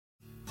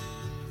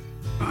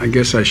I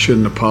guess I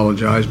shouldn't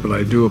apologize, but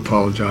I do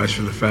apologize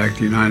for the fact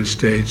the United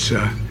States in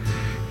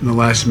the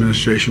last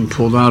administration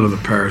pulled out of the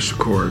Paris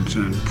Accords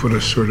and put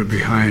us sort of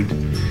behind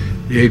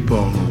the 8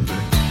 ball a little bit.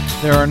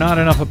 There are not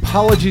enough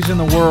apologies in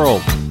the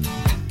world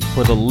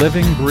for the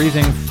living,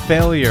 breathing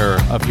failure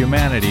of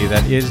humanity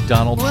that is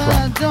Donald Trump.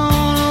 I don't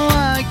know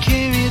why I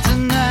came here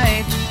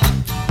tonight.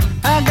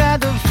 I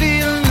got the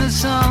feeling that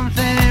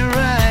something ain't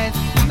right.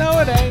 No,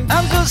 it ain't.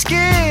 I'm so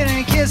scared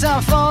in case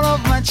I fall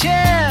off my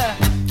chair.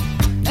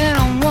 And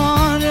I'm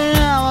wondering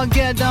how I'll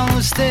get down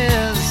the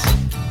stairs.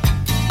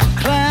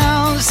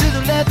 Clowns to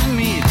the left of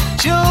me,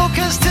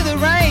 jokers to the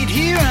right.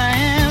 Here I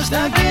am,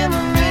 stuck in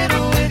the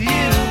middle with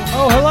you.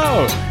 Oh,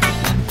 hello.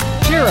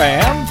 Here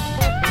I am.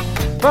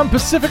 From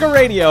Pacifica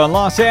Radio in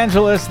Los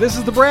Angeles, this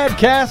is the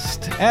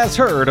BradCast, as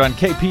heard on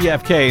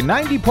KPFK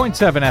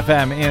 90.7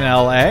 FM in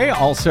LA,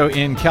 also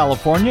in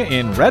California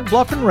in Red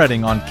Bluff and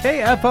Redding on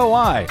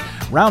KFOI,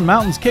 Round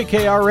Mountains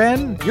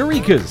KKRN,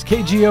 Eureka's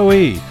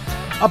KGOE,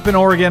 up in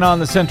Oregon on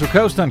the Central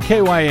Coast on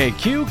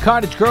KYAQ,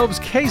 Cottage Grove's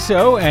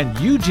KSO, and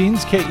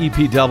Eugene's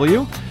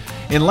KEPW,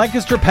 in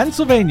Lancaster,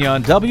 Pennsylvania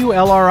on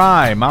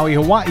WLRI, Maui,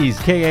 Hawaii's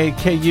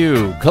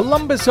KAKU,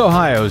 Columbus,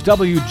 Ohio's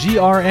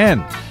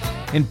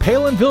WGRN, in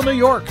Palinville, New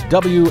York,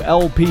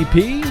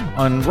 WLPP,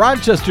 on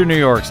Rochester, New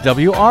York's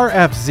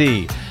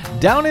WRFZ,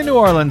 down in New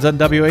Orleans on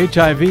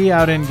WHIV,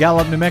 out in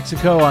Gallup, New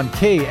Mexico on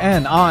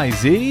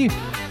KNIZ,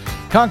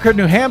 Concord,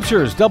 New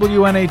Hampshire's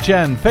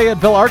WNHN,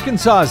 Fayetteville,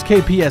 Arkansas's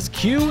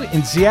KPSQ,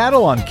 in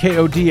Seattle on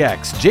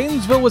KODX,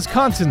 Janesville,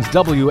 Wisconsin's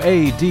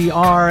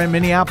WADR, in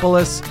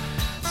Minneapolis,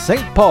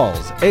 St.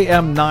 Paul's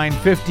AM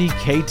 950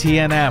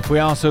 KTNF. We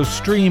also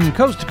stream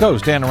coast to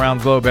coast and around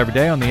the globe every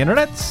day on the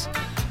internets,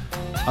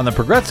 on the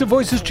Progressive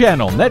Voices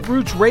channel,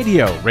 Netroots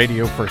Radio,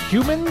 Radio for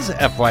Humans,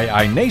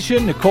 FYI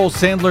Nation,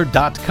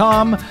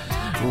 NicoleSandler.com,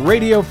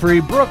 Radio Free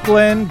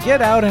Brooklyn, Get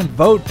Out and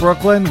Vote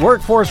Brooklyn,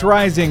 Workforce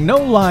Rising, No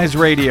Lies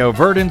Radio,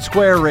 Verdant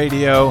Square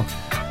Radio,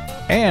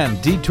 and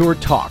Detour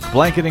Talk,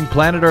 blanketing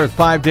planet Earth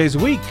 5 days a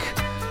week.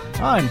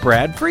 I'm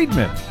Brad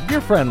Friedman,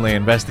 your friendly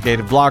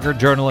investigative blogger,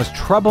 journalist,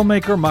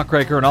 troublemaker,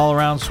 muckraker, and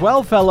all-around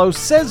swell fellow,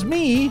 says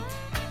me,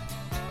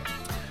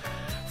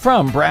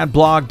 from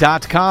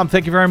BradBlog.com.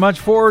 Thank you very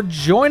much for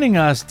joining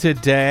us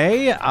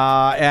today.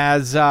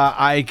 As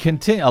I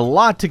continue, a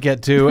lot to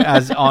get to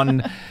as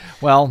on,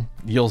 well,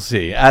 you'll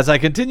see. As I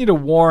continue to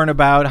warn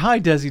about, hi,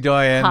 Desi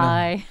Doyen.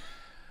 Hi.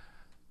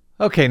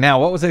 Okay,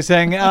 now what was I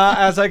saying?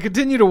 As I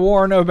continue to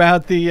warn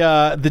about the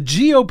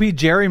GOP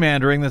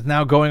gerrymandering that's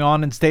now going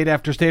on in state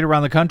after state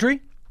around the country,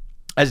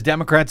 as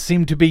Democrats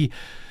seem to be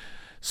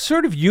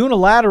sort of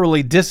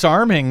unilaterally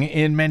disarming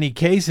in many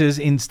cases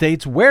in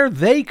states where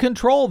they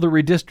control the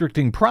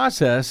redistricting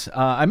process.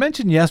 I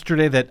mentioned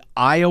yesterday that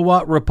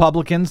Iowa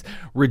Republicans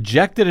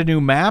rejected a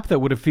new map that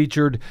would have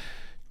featured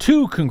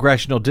 2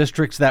 congressional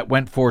districts that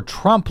went for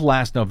Trump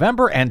last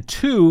November and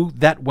 2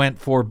 that went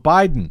for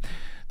Biden.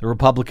 The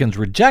Republicans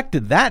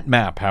rejected that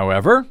map,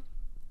 however,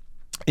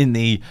 in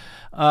the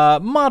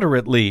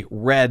moderately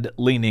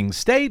red-leaning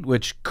state,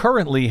 which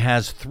currently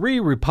has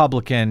 3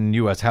 Republican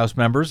U.S. House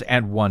members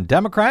and 1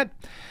 Democrat.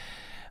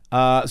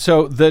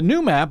 So the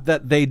new map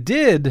that they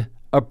did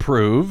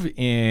approve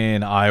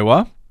in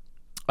Iowa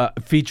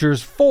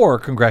features 4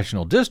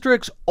 congressional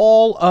districts,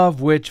 all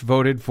of which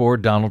voted for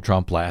Donald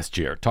Trump last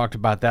year. Talked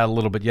about that a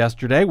little bit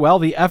yesterday. Well,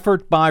 the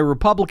effort by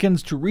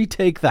Republicans to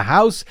retake the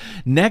House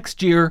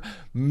next year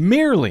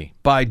merely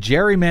by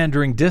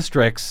gerrymandering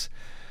districts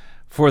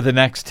for the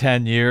next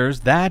 10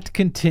 years, that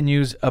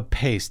continues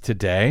apace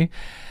today.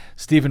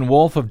 Stephen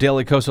Wolf of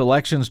Daily Kos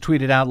Elections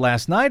tweeted out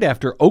last night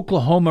after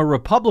Oklahoma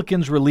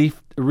Republicans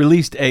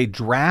released a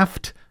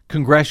draft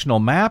congressional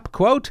map,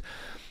 quote,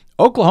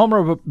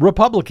 Oklahoma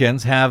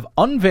Republicans have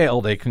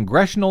unveiled a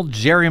congressional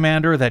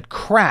gerrymander that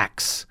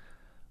cracks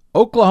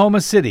Oklahoma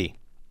City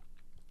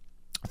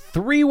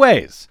 3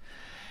 ways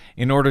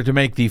in order to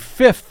make the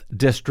 5th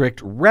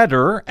district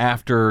redder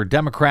after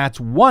Democrats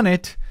won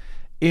it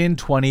in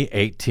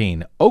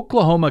 2018.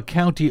 Oklahoma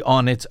County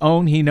on its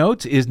own, he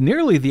notes, is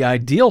nearly the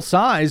ideal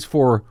size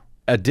for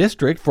a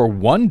district, for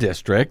one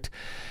district,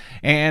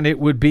 and it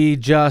would be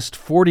just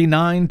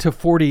 49 to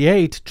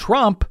 48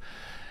 Trump,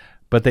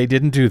 but they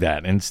didn't do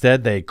that.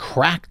 Instead, they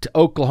cracked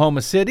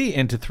Oklahoma City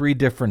into 3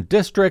 different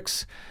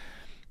districts,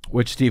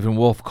 which Stephen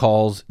Wolf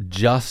calls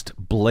just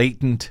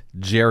blatant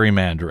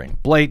gerrymandering.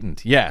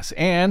 Blatant, yes.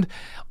 And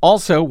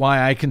also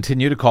why I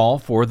continue to call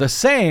for the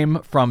same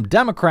from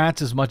Democrats,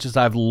 as much as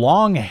I've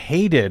long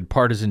hated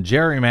partisan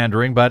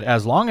gerrymandering, but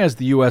as long as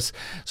the U.S.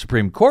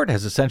 Supreme Court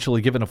has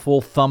essentially given a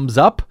full thumbs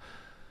up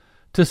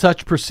to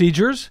such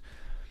procedures,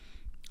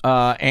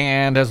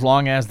 and as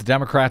long as the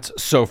Democrats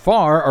so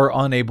far are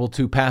unable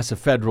to pass a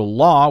federal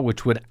law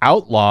which would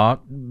outlaw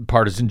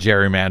partisan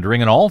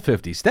gerrymandering in all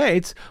 50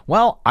 states,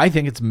 well, I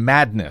think it's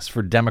madness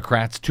for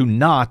Democrats to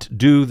not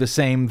do the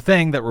same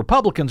thing that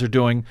Republicans are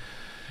doing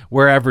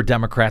wherever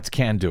Democrats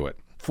can do it.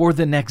 For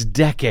the next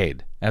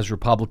decade, as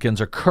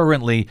Republicans are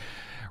currently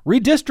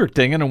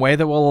redistricting in a way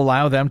that will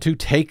allow them to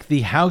take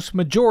the House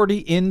majority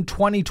in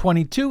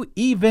 2022,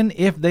 even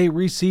if they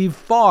receive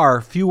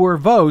far fewer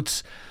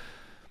votes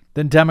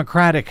than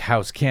Democratic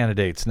House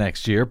candidates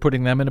next year,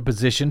 putting them in a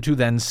position to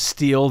then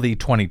steal the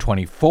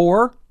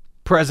 2024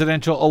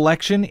 presidential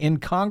election in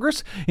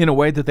Congress in a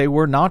way that they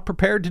were not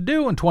prepared to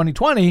do in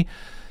 2020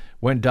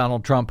 when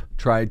Donald Trump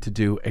tried to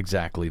do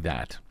exactly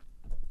that.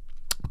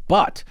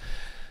 But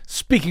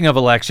speaking of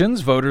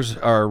elections, voters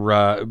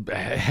are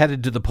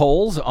headed to the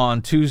polls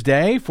on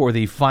Tuesday for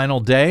the final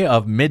day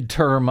of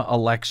midterm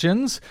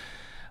elections.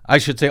 I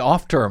should say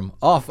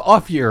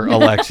off-year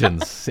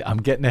elections. I'm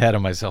getting ahead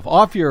of myself.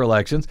 Off-year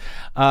elections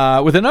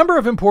with a number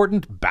of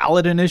important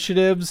ballot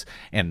initiatives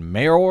and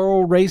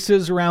mayoral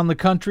races around the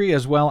country,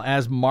 as well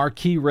as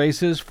marquee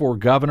races for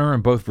governor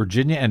in both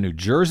Virginia and New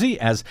Jersey,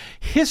 as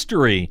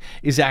history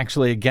is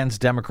actually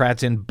against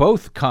Democrats in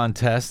both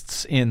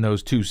contests in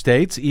those two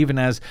states, even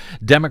as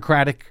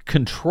Democratic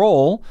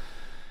control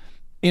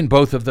in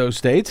both of those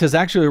states has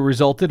actually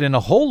resulted in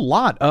a whole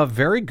lot of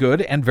very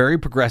good and very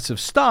progressive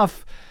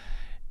stuff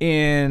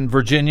in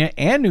Virginia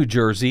and New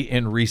Jersey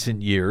in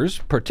recent years,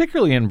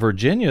 particularly in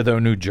Virginia, though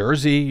New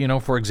Jersey,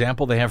 for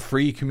example, they have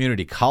free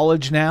community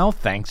college now,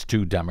 thanks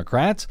to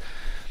Democrats.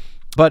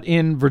 But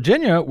in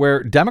Virginia,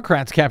 where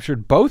Democrats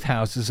captured both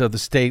houses of the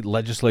state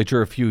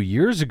legislature a few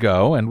years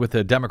ago, and with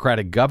a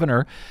Democratic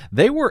governor,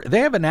 they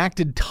have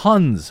enacted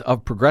tons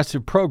of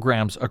progressive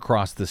programs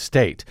across the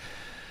state.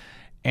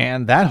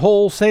 And that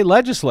whole state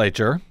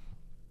legislature,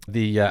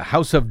 the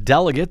House of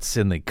Delegates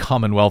in the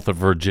Commonwealth of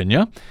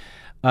Virginia,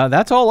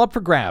 that's all up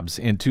for grabs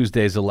in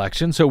Tuesday's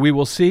election, so we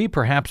will see,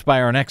 perhaps by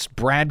our next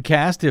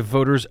BradCast, if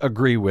voters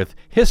agree with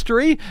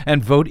history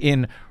and vote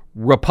in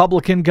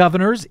Republican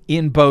governors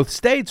in both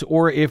states,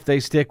 or if they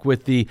stick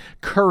with the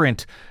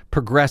current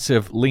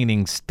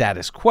progressive-leaning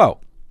status quo.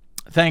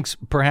 Thanks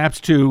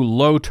perhaps to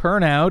low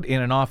turnout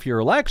in an off-year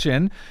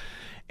election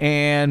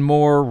and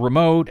more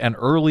remote and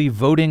early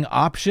voting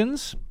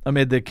options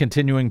amid the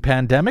continuing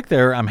pandemic,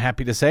 there, I'm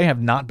happy to say, have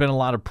not been a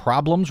lot of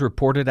problems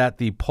reported at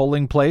the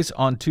polling place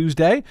on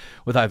Tuesday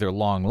with either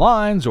long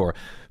lines or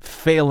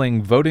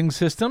failing voting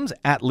systems,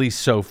 at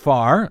least so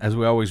far. As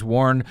we always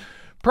warn,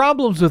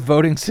 problems with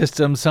voting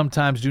systems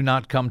sometimes do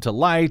not come to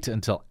light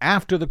until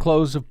after the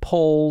close of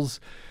polls,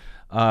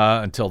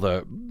 until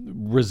the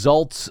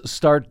results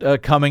start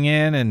coming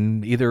in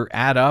and either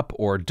add up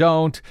or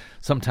don't.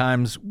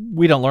 Sometimes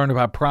we don't learn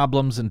about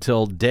problems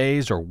until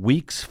days or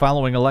weeks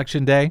following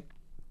Election Day,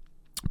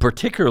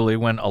 particularly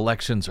when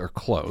elections are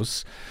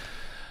close.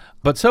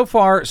 But so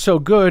far, so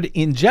good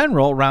in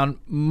general around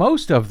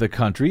most of the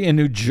country. In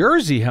New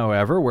Jersey,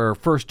 however, where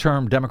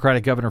first-term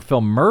Democratic Governor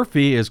Phil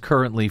Murphy is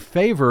currently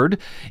favored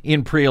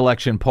in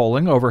pre-election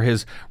polling over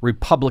his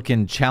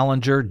Republican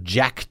challenger,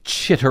 Jack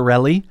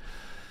Ciattarelli,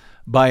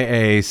 by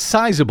a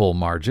sizable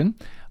margin,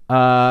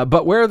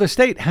 but where the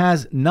state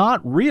has not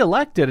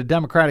reelected a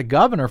Democratic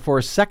governor for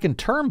a second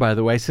term, by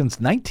the way, since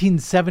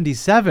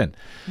 1977.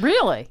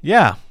 Really?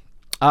 Yeah.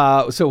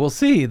 So we'll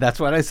see. That's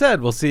what I said.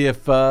 We'll see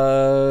if,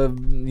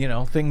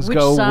 things Which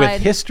go side?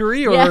 with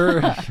history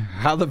or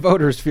how the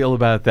voters feel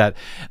about that.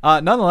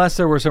 Nonetheless,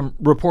 there were some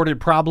reported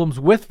problems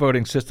with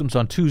voting systems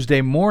on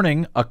Tuesday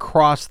morning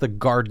across the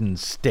Garden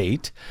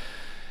State.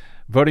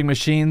 Voting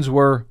machines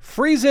were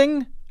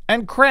freezing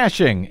and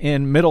crashing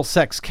in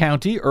Middlesex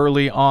County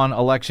early on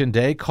Election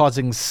Day,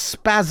 causing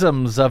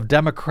spasms of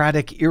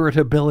Democratic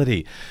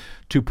irritability,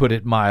 to put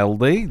it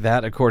mildly.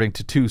 That, according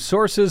to two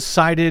sources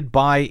cited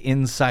by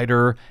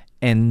Insider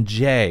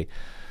NJ.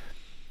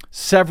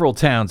 Several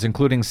towns,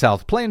 including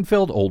South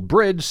Plainfield, Old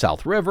Bridge,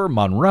 South River,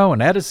 Monroe,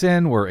 and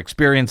Edison, were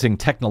experiencing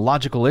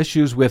technological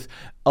issues with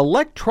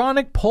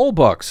electronic poll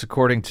books,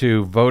 according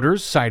to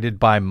voters cited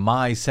by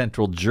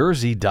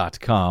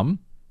mycentraljersey.com.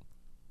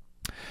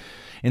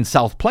 In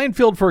South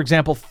Plainfield, for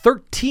example,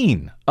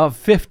 13 of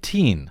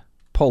 15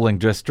 polling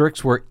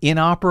districts were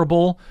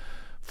inoperable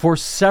for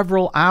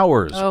several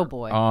hours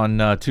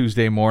on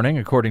Tuesday morning,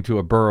 according to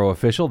a borough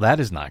official. That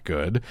is not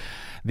good.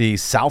 The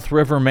South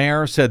River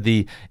mayor said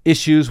the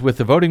issues with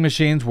the voting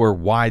machines were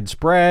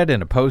widespread.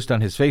 In a post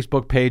on his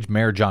Facebook page,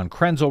 Mayor John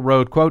Krenzel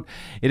wrote, quote,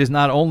 "It is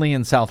not only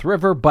in South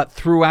River, but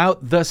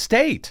throughout the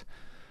state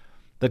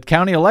that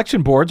county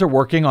election boards are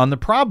working on the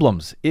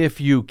problems.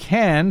 If you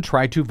can,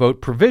 try to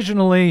vote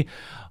provisionally,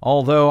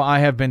 although I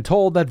have been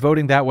told that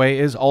voting that way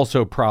is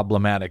also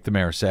problematic," the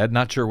mayor said.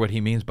 Not sure what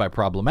he means by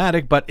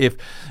problematic, but if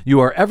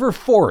you are ever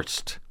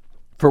forced,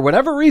 for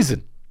whatever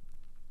reason,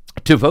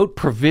 to vote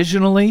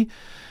provisionally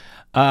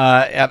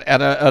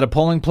at a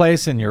polling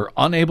place and you're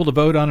unable to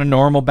vote on a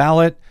normal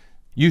ballot,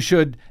 you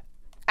should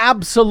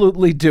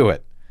absolutely do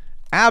it.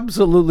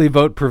 Absolutely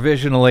vote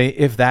provisionally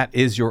if that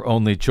is your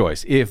only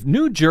choice. If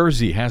New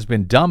Jersey has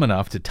been dumb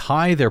enough to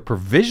tie their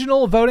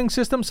provisional voting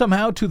system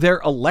somehow to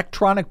their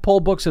electronic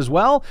poll books as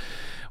well,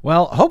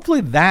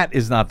 hopefully that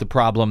is not the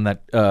problem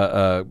that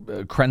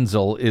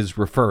Krenzel is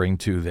referring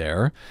to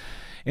there.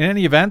 In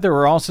any event, there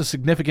were also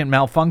significant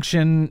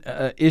malfunction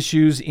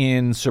issues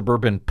in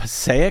suburban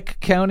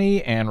Passaic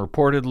County and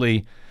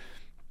reportedly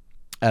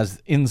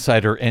As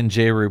Insider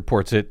NJ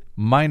reports it,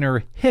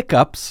 minor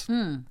hiccups.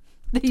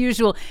 The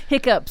usual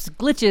hiccups,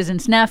 glitches, and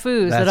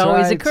snafus that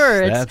always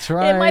occur. That's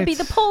right. It might be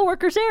the poll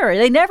workers' error.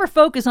 They never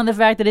focus on the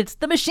fact that it's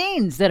the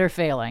machines that are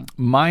failing.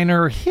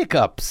 Minor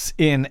hiccups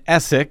in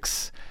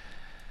Essex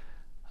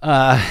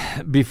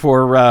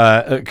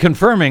before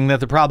confirming that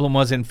the problem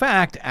was, in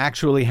fact,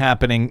 actually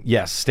happening,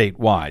 yes,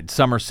 statewide.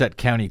 Somerset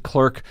County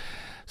Clerk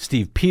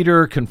Steve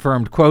Peter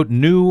confirmed, quote,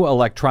 new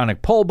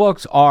electronic poll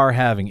books are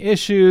having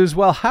issues.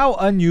 Well, how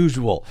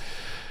unusual.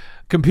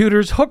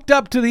 Computers hooked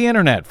up to the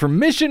internet for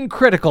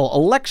mission-critical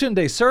Election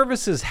Day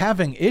services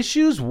having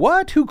issues?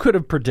 What? Who could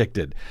have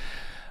predicted?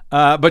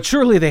 But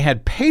surely they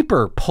had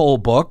paper poll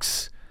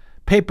books,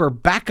 paper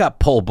backup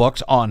poll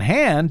books on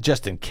hand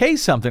just in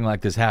case something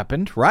like this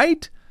happened,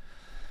 right?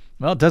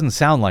 Well, it doesn't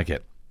sound like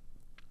it.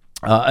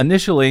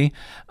 Initially,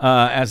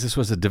 as this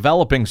was a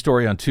developing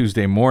story on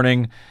Tuesday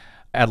morning,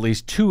 at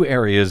least 2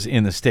 areas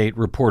in the state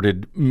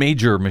reported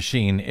major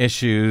machine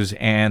issues,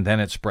 and then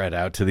it spread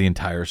out to the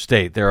entire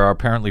state. There are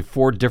apparently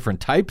 4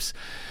 different types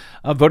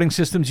of voting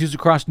systems used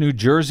across New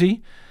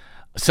Jersey.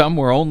 Some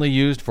were only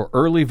used for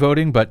early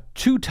voting, but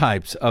 2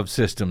 types of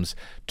systems,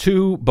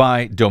 2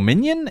 by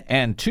Dominion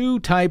and 2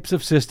 types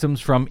of systems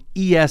from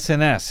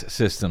ES&S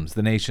Systems,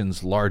 the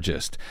nation's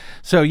largest.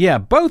 So yeah,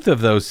 both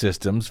of those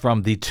systems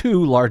from the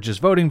 2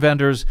 largest voting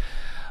vendors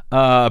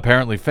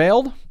apparently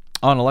failed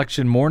on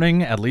election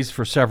morning, at least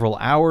for several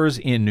hours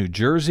in New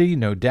Jersey.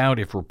 No doubt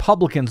if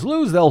Republicans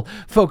lose, they'll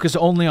focus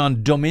only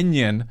on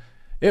Dominion.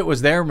 It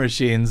was their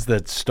machines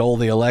that stole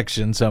the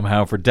election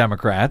somehow for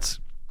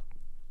Democrats,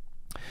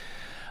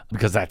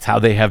 because that's how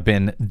they have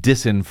been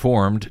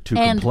disinformed to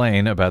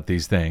complain about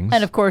these things.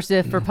 And of course,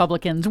 if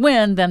Republicans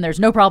win, then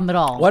there's no problem at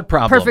all. What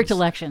problem? Perfect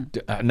election.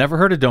 Never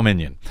heard of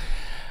Dominion.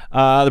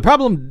 The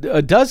problem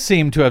does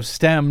seem to have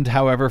stemmed,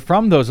 however,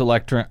 from those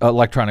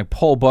electronic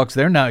poll books.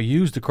 They're now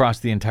used across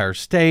the entire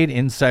state.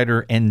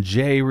 Insider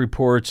NJ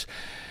reports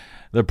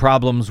the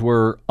problems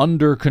were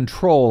under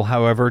control,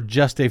 however,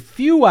 just a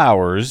few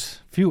hours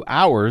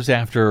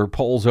after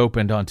polls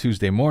opened on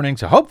Tuesday morning.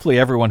 So hopefully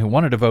everyone who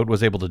wanted to vote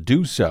was able to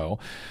do so.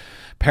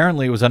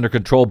 Apparently it was under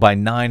control by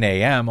 9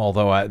 a.m.,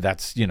 although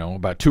that's,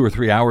 about 2 or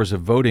 3 hours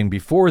of voting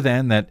before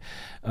then that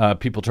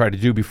people try to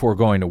do before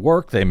going to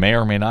work. They may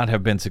or may not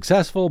have been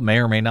successful, may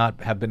or may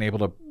not have been able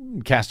to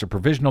cast a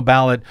provisional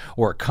ballot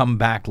or come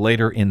back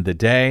later in the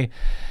day.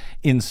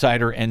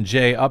 Insider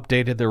NJ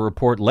updated their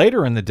report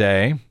later in the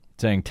day,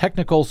 saying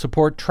technical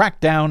support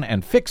tracked down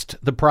and fixed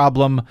the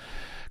problem.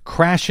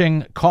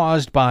 Crashing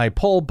caused by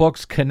poll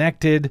books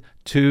connected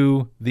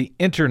to the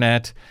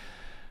internet,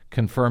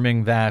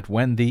 confirming that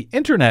when the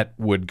internet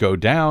would go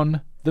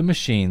down, the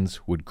machines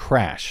would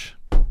crash.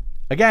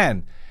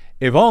 Again,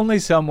 if only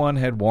someone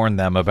had warned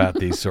them about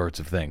these sorts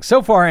of things.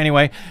 So far,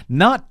 anyway,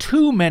 not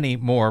too many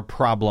more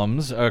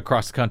problems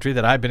across the country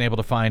that I've been able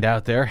to find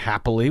out there.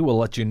 Happily, we'll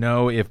let you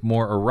know if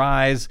more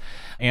arise.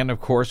 And, of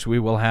course, we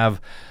will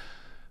have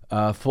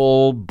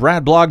full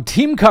Brad Blog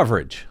team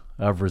coverage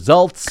of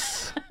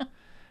results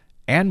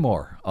and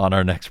more on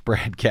our next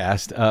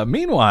BradCast.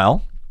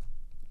 Meanwhile,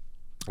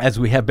 as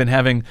we have been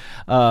having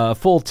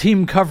full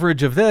team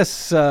coverage of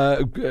this,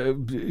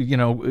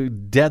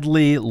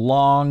 deadly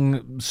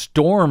long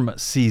storm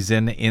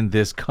season in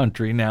this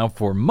country now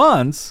for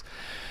months,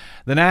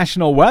 the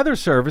National Weather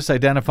Service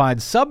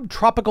identified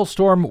subtropical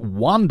storm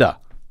Wanda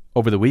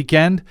over the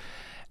weekend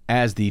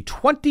as the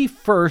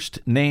 21st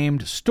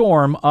named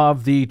storm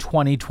of the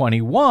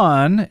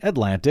 2021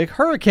 Atlantic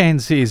hurricane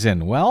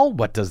season. Well,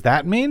 what does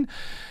that mean?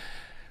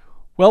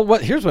 Well,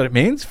 here's what it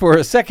means. For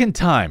a second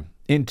time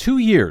in 2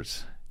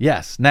 years,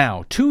 yes,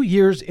 now 2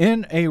 years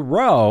in a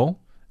row,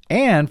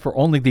 and for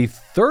only the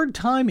 3rd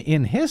time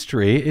in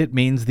history, it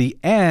means the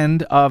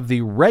end of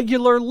the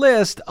regular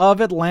list of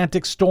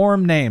Atlantic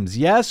storm names.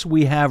 Yes,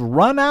 we have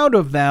run out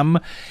of them,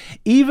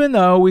 even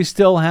though we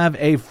still have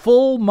a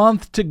full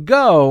month to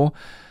go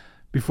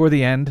before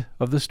the end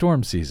of the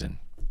storm season.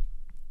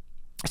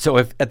 So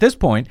at this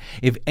point,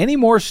 if any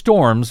more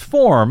storms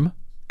form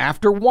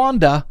after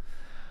Wanda,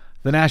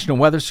 the National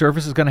Weather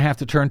Service is going to have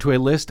to turn to a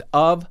list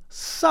of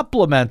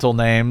supplemental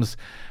names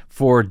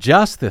for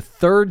just the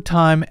 3rd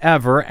time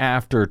ever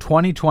after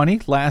 2020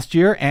 last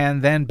year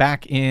and then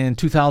back in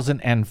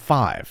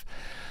 2005.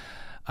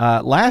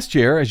 Last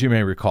year, as you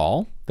may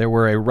recall, there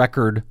were a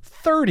record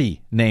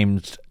 30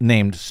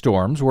 named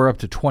storms. We're up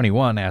to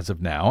 21 as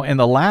of now, and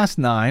the last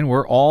 9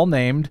 were all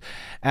named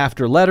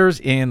after letters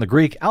in the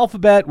Greek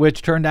alphabet,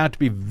 which turned out to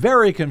be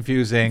very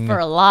confusing for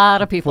a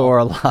lot of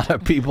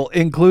people,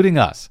 including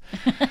us.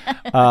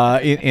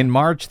 In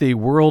March, the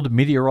World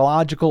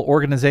Meteorological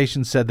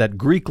Organization said that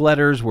Greek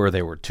letters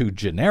were too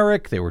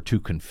generic, they were too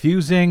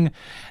confusing.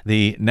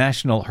 The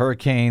National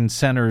Hurricane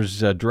Center's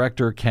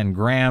director, Ken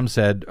Graham,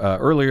 said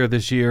earlier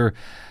this year,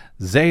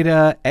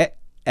 Zeta,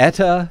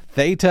 Eta,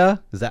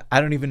 Theta, I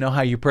don't even know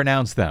how you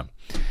pronounce them.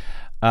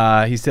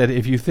 He said,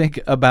 if you think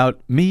about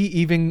me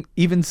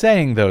even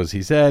saying those,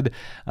 he said,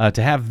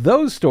 to have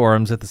those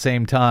storms at the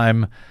same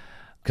time,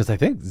 because I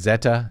think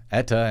Zeta,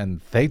 Eta,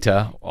 and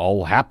Theta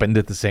all happened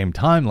at the same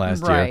time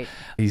last year. Right.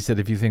 He said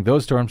if you think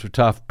those storms were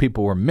tough,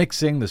 people were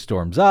mixing the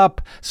storms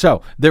up.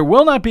 So there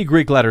will not be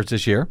Greek letters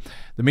this year.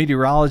 The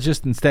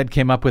meteorologist instead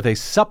came up with a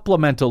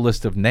supplemental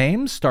list of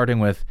names, starting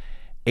with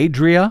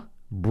Adria,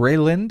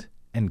 Brayland,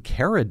 and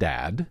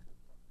Caridad.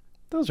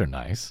 Those are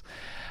nice.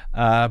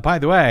 By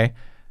the way,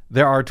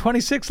 there are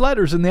 26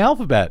 letters in the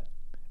alphabet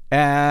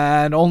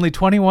and only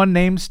 21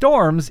 named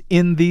storms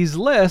in these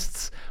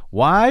lists.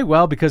 Why?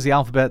 Well, because the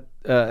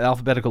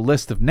alphabetical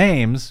list of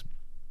names,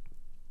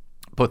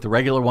 both the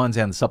regular ones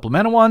and the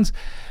supplemental ones,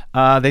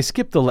 they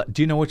skipped do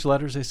you know which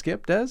letters they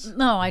skipped, Des?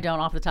 No, I don't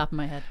off the top of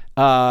my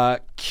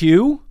head.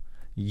 Q,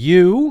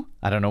 U,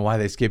 I don't know why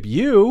they skipped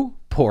U,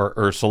 poor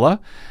Ursula.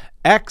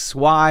 X,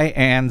 Y,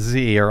 and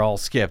Z are all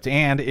skipped.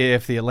 And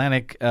if the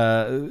Atlantic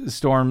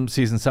storm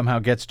season somehow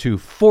gets to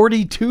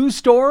 42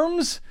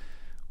 storms,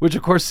 which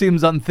of course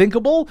seems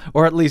unthinkable,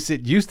 or at least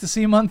it used to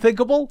seem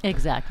unthinkable.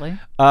 Exactly.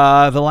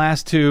 The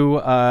last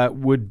two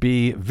would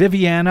be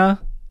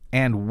Viviana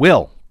and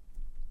Will.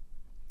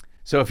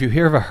 So if you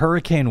hear of a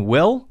Hurricane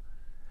Will,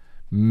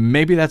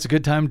 maybe that's a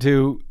good time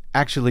to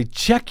actually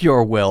check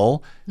your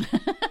will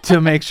to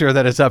make sure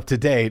that it's up to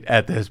date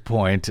at this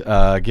point,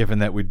 given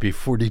that we'd be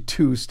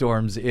 42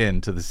 storms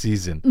into the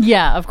season.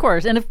 Yeah, of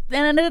course. And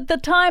at the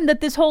time that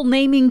this whole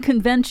naming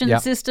convention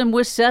system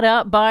was set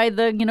up by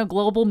the,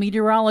 global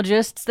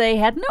meteorologists, they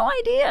had no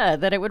idea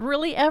that it would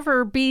really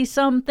ever be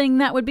something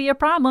that would be a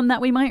problem,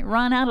 that we might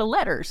run out of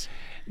letters.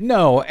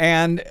 No,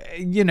 and,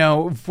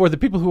 for the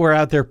people who are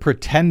out there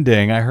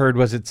pretending, I heard,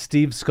 was it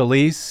Steve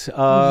Scalise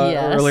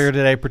earlier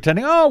today,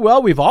 pretending, oh,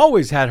 well, we've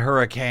always had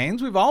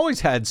hurricanes. We've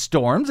always had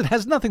storms. It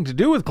has nothing to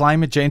do with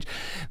climate change.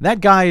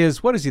 That guy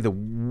is, what is he, the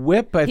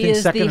whip? I think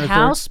second or third? He is the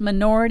House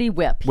Minority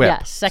Whip.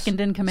 Yes,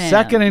 second in command.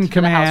 Second in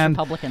command. The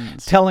House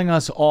Republicans. Telling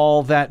us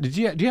all that, do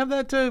you have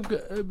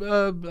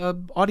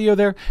that audio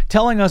there?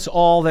 Telling us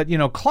all that,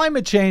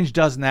 climate change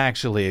doesn't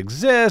actually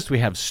exist. We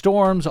have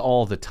storms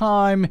all the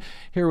time.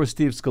 Here was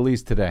Steve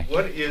Scalise today.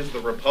 What is the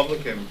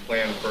Republican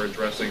plan for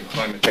addressing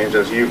climate change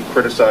as you've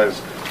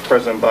criticized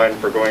President Biden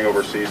for going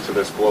overseas to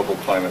this global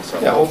climate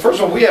summit? Yeah, well, first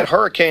of all, we had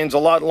hurricanes a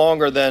lot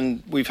longer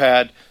than we've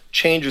had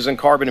changes in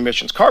carbon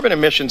emissions. Carbon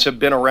emissions have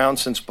been around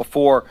since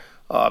before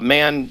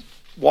man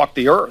walked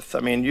the earth. I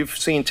mean, you've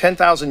seen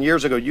 10,000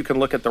 years ago, you can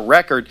look at the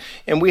record,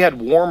 and we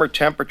had warmer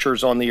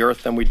temperatures on the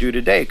earth than we do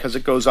today because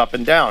it goes up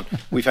and down.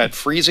 We've had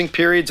freezing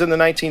periods in the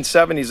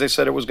 1970s. They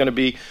said it was going to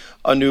be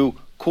a new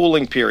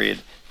cooling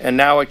period. And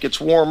now it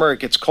gets warmer, it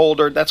gets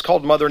colder. That's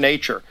called Mother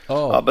Nature.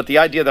 But the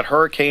idea that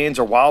hurricanes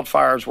or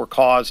wildfires were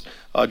caused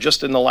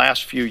just in the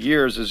last few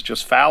years is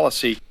just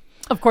fallacy.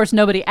 Of course,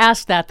 nobody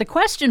asked that. The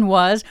question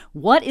was,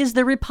 what is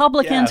the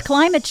Republicans'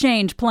 climate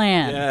change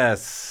plan?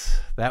 Yes,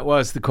 that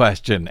was the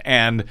question.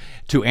 And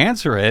to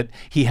answer it,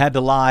 he had to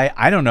lie,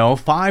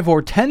 5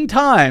 or 10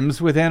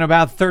 times within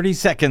about 30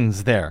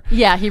 seconds there.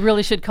 Yeah, he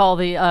really should call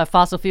the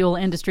fossil fuel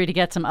industry to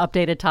get some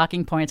updated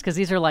talking points, because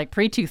these are like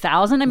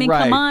pre-2000. I mean,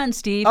 Come on,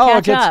 Steve,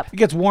 catch up. It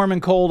gets warm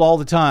and cold all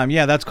the time.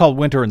 Yeah, that's called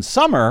winter and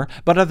summer.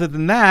 But other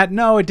than that,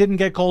 no, it didn't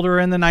get colder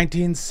in the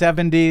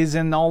 1970s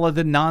and all of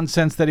the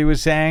nonsense that he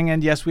was saying.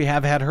 And yes, we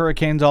have had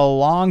hurricanes all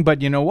along,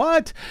 but you know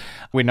what?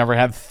 We never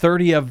had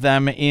 30 of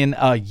them in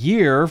a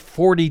year.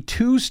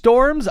 42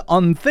 storms?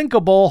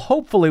 Unthinkable.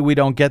 Hopefully we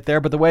don't get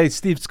there. But the way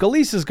Steve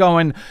Scalise is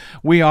going,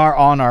 we are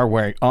on our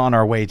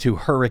way to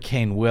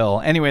Hurricane Will.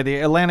 Anyway,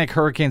 the Atlantic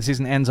hurricane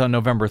season ends on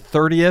November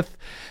 30th.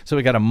 So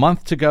we got a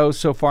month to go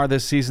so far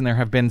this season. There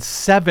have been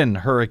 7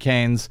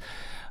 hurricanes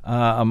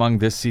among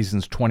this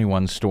season's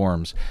 21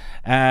 storms.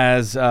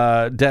 As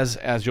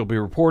you'll be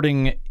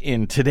reporting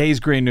in today's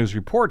Green News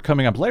Report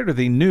coming up later,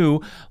 the new,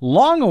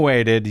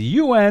 long-awaited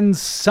UN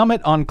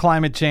Summit on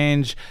Climate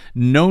Change,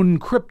 known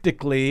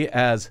cryptically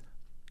as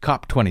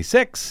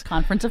COP26,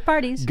 Conference of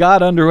Parties,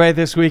 got underway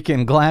this week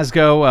in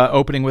Glasgow,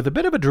 opening with a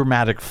bit of a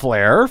dramatic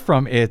flair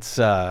from its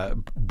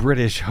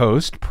British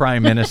host,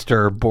 Prime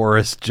Minister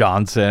Boris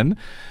Johnson.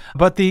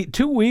 But the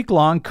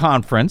 2-week-long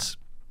conference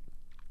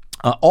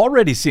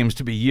already seems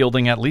to be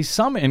yielding at least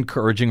some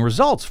encouraging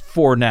results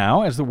for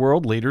now, as the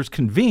world leaders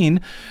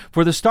convene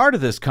for the start of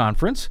this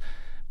conference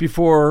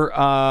before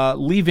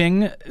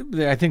leaving.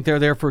 I think they're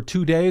there for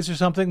 2 days or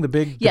something. The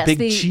big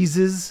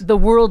cheeses. The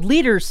World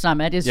Leaders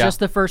Summit is just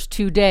the first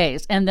 2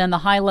 days. And then the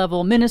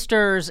high-level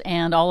ministers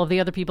and all of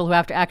the other people who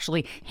have to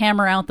actually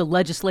hammer out the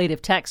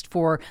legislative text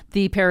for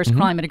the Paris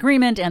Climate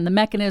Agreement and the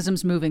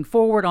mechanisms moving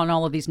forward on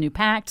all of these new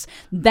pacts,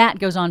 that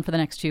goes on for the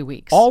next 2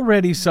 weeks.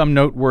 Already some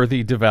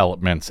noteworthy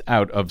developments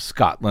out of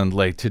Scotland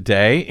late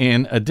today.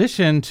 In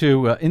addition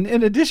to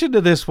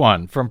this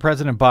one from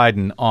President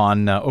Biden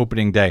on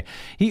opening day,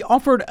 he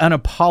offered an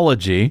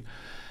apology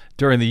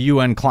during the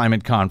UN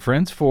climate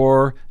conference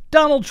for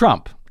Donald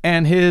Trump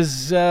and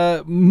his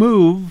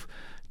move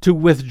to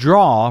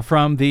withdraw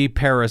from the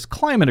Paris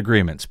Climate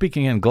Agreement.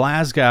 Speaking in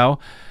Glasgow,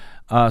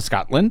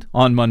 Scotland,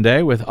 on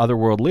Monday with other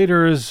world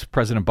leaders,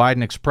 President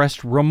Biden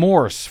expressed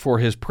remorse for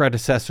his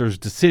predecessor's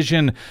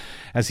decision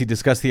as he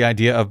discussed the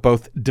idea of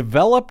both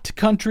developed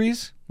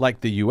countries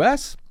like the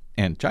U.S.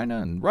 and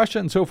China and Russia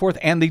and so forth,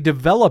 and the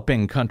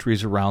developing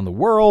countries around the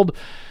world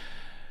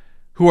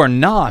who are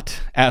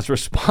not as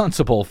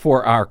responsible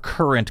for our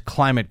current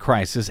climate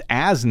crisis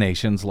as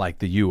nations like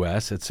the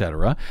U.S.,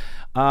 etc.,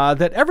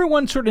 that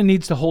everyone sort of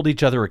needs to hold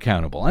each other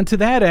accountable. And to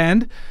that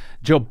end,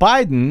 Joe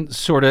Biden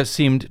sort of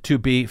seemed to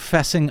be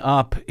fessing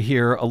up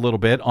here a little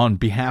bit on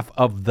behalf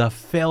of the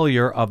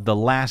failure of the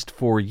last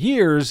 4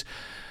 years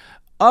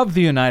of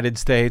the United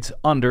States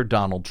under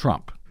Donald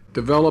Trump.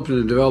 Developed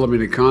and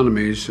developing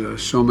economies,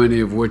 so many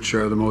of which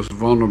are the most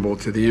vulnerable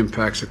to the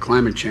impacts of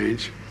climate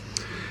change,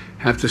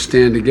 have to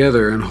stand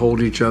together and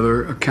hold each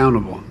other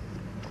accountable.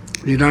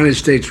 The United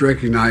States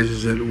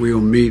recognizes that we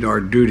will meet our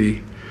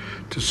duty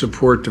to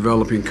support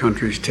developing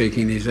countries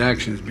taking these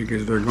actions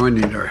because they're going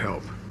to need our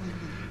help.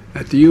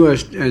 At the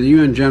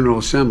UN General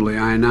Assembly,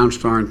 I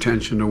announced our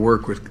intention to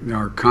work with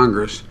our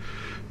Congress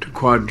to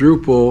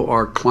quadruple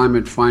our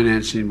climate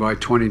financing by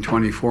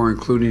 2024,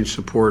 including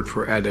support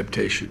for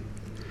adaptation.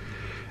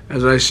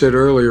 As I said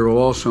earlier, we'll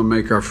also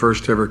make our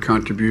first ever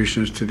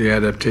contributions to the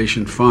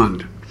Adaptation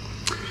Fund.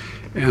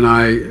 And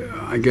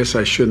I guess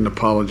I shouldn't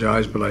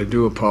apologize, but I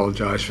do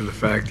apologize for the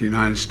fact the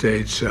United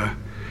States in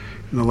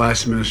the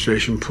last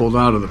administration pulled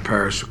out of the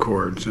Paris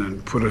Accords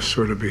and put us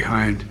sort of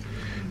behind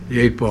the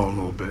 8 ball a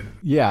little bit.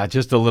 Yeah,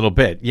 just a little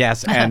bit.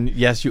 Yes, and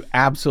yes, you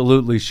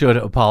absolutely should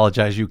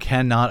apologize. You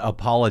cannot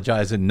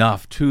apologize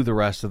enough to the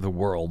rest of the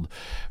world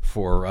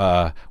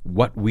for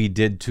what we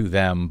did to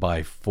them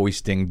by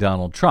foisting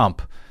Donald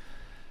Trump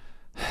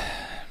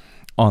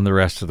on the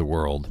rest of the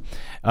world.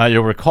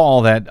 You'll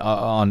recall that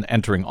on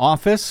entering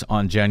office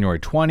on January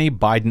 20,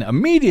 Biden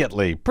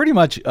immediately, pretty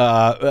much,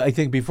 I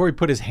think before he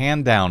put his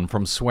hand down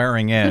from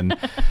swearing in,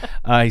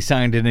 he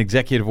signed an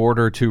executive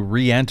order to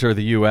re-enter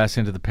the U.S.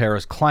 into the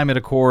Paris Climate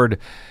Accord,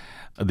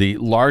 the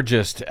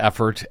largest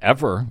effort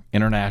ever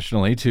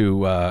internationally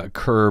to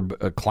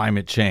curb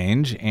climate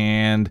change.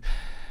 And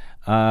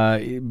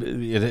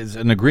it is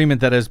an agreement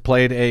that has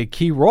played a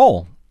key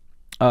role,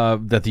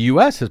 that the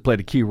U.S. has played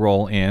a key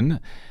role in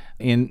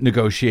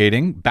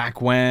negotiating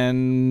back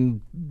when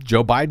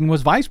Joe Biden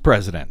was vice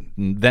president.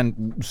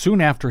 Then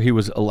soon after he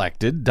was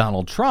elected,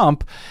 Donald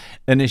Trump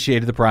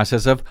initiated the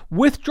process of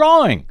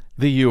withdrawing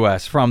the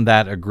U.S. from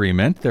that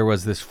agreement. There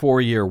was this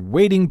 4-year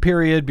waiting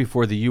period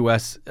before the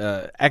U.S.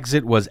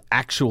 Exit was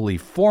actually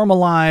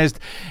formalized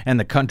and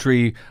the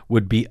country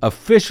would be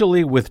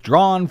officially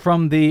withdrawn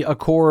from the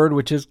accord,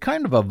 which is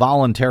kind of a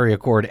voluntary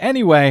accord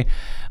anyway.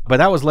 But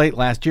that was late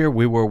last year.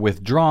 We were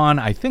withdrawn,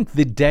 I think,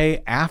 the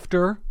day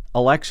after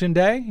Election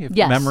Day, if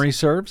memory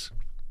serves.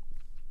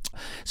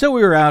 So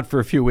we were out for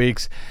a few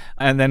weeks,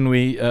 and then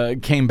we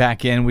came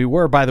back in. We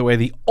were, by the way,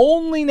 the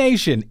only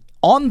nation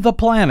on the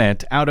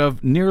planet out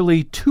of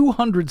nearly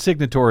 200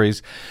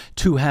 signatories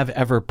to have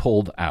ever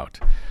pulled out.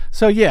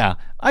 So yeah,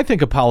 I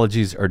think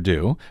apologies are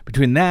due.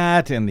 Between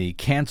that and the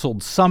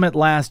canceled summit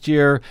last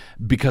year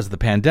because of the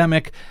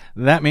pandemic,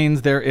 that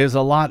means there is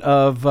a lot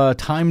of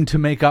time to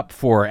make up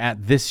for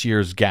at this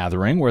year's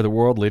gathering, where the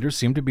world leaders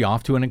seem to be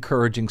off to an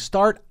encouraging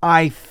start,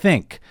 I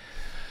think.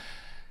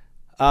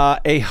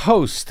 A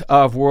host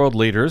of world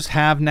leaders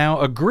have now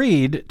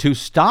agreed to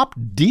stop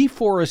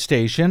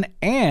deforestation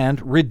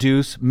and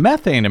reduce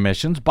methane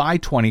emissions by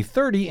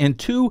 2030 in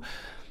 2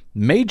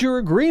 major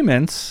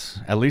agreements,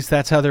 at least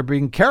that's how they're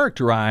being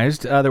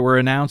characterized, that were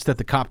announced at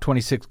the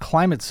COP26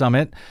 Climate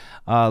Summit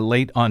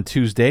late on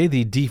Tuesday.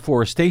 The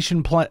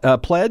deforestation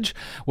pledge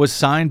was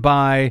signed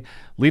by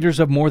leaders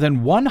of more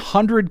than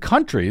 100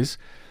 countries,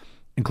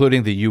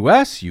 including the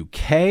U.S.,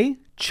 UK,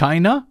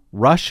 China,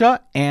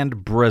 Russia,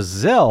 and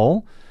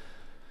Brazil,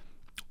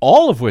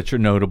 all of which are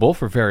notable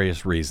for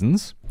various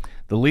reasons.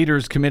 The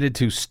leaders committed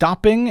to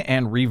stopping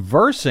and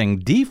reversing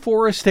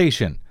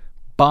deforestation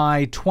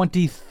by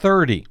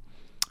 2030.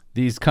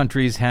 These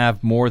countries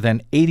have more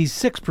than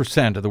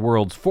 86% of the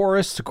world's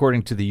forests,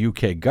 according to the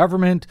UK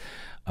government,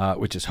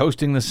 which is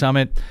hosting the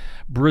summit.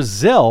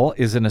 Brazil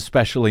is an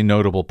especially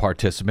notable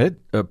participant,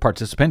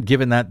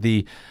 given that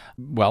the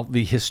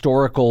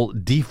historical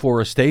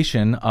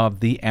deforestation of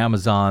the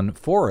Amazon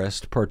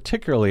forest,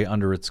 particularly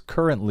under its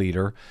current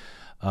leader,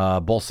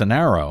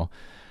 Bolsonaro,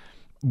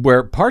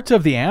 where parts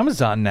of the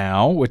Amazon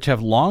now, which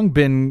have long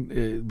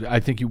been, I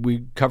think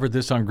we covered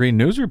this on Green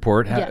News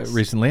Report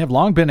recently, have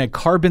long been a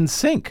carbon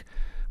sink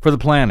for the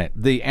planet.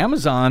 The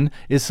Amazon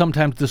is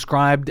sometimes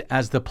described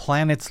as the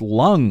planet's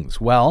lungs.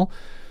 Well,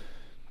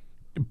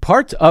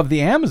 parts of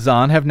the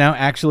Amazon have now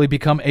actually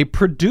become a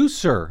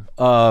producer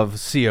of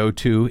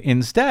CO2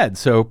 instead.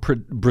 So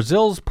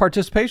Brazil's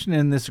participation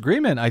in this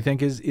agreement, I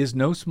think, is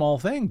no small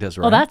thing,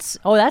 Desiree.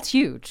 That's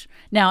huge.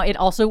 Now, it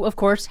also, of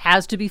course,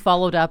 has to be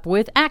followed up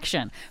with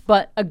action.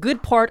 But a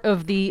good part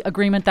of the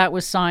agreement that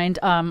was signed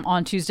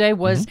on Tuesday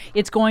was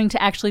it's going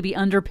to actually be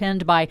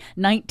underpinned by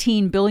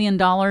 $19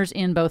 billion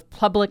in both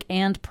public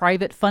and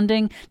private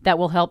funding that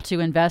will help to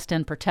invest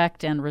and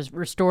protect and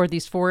restore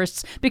these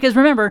forests. Because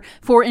remember,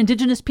 for indigenous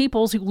indigenous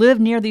peoples who live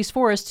near these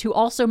forests who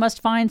also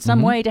must find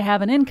some way to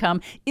have an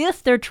income.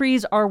 If their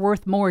trees are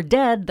worth more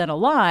dead than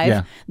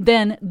alive,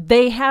 then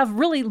they have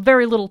really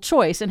very little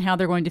choice in how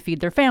they're going to feed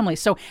their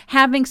families. So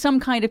having some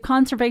kind of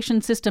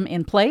conservation system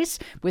in place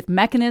with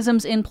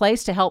mechanisms in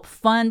place to help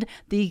fund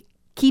the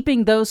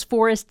keeping those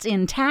forests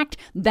intact,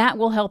 that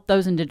will help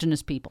those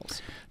indigenous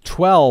peoples.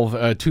 12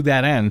 of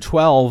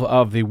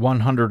the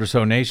 100 or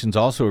so nations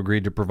also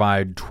agreed to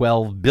provide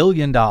 $12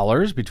 billion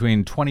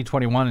between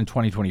 2021 and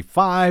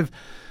 2025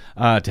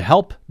 to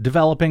help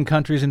developing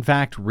countries, in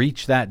fact,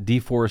 reach that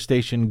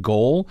deforestation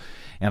goal.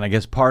 And I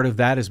guess part of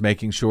that is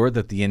making sure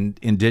that the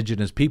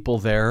indigenous people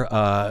there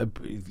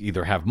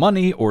either have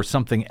money or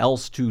something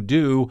else to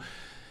do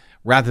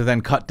rather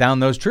than cut down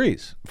those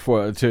trees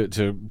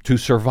to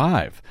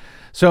survive.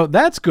 So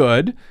that's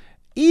good,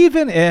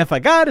 even if, I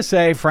got to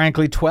say,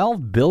 frankly,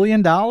 $12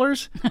 billion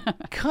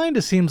kind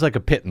of seems like a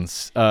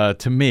pittance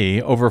to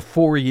me over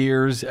 4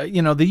 years.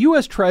 The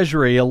U.S.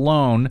 Treasury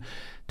alone,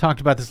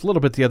 talked about this a little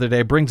bit the other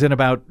day, brings in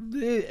about,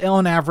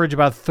 on average,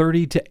 about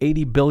 $30 to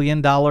 $80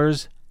 billion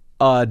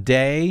a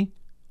day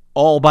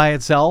all by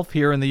itself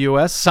here in the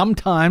U.S.,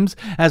 sometimes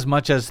as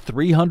much as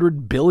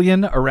 $300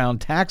 billion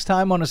around tax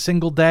time on a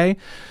single day.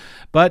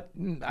 But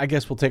I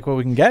guess we'll take what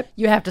we can get.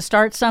 You have to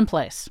start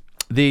someplace.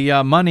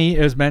 The money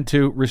is meant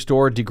to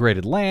restore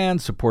degraded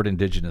land, support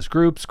indigenous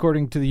groups,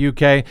 according to the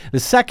UK. The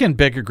second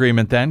big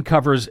agreement then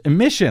covers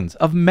emissions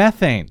of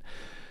methane,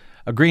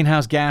 a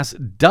greenhouse gas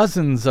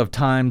dozens of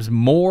times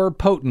more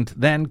potent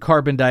than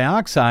carbon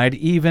dioxide,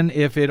 even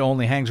if it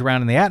only hangs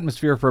around in the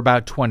atmosphere for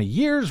about 20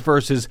 years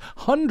versus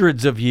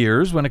hundreds of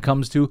years when it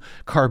comes to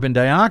carbon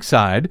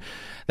dioxide.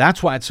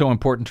 That's why it's so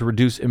important to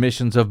reduce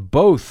emissions of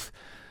both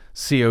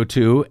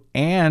CO2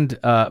 and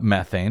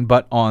methane.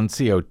 But on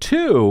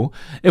CO2,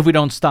 if we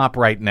don't stop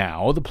right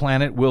now, the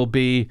planet will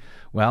be,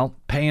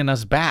 paying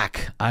us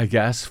back, I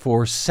guess,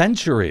 for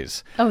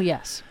centuries. Oh,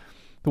 yes.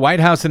 The White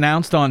House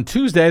announced on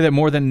Tuesday that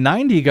more than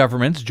 90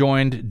 governments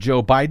joined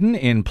Joe Biden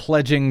in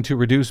pledging to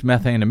reduce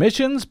methane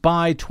emissions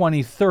by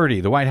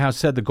 2030. The White House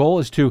said the goal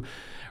is to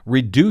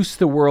reduce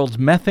the world's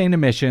methane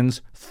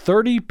emissions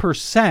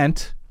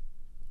 30%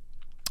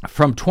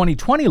 from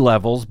 2020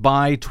 levels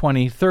by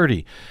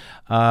 2030.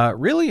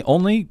 Really,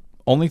 only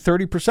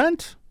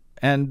 30%,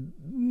 and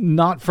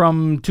not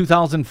from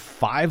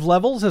 2005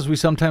 levels, as we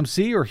sometimes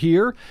see or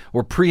hear,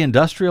 or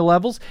pre-industrial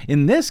levels.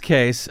 In this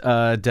case,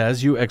 Des,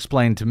 you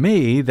explained to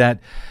me that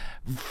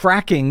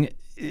fracking,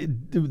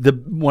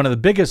 one of the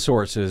biggest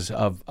sources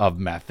of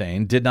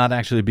methane, did not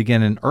actually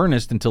begin in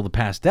earnest until the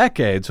past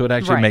decade. So it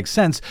actually makes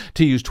sense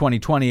to use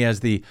 2020 as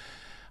the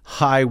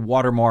high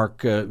watermark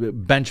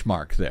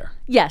benchmark there.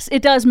 Yes,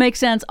 it does make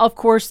sense. Of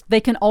course,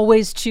 they can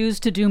always choose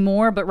to do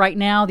more, but right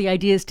now the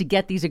idea is to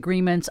get these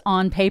agreements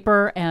on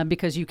paper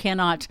because you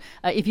cannot,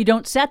 if you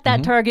don't set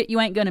that target, you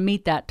ain't going to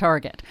meet that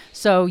target.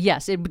 So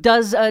yes, it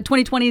does.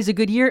 2020 is a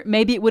good year.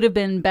 Maybe it would have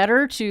been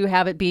better to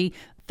have it be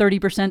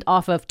 30%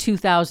 off of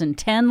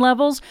 2010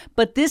 levels,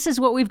 but this is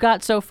what we've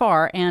got so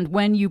far. And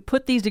when you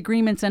put these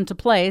agreements into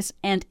place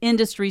and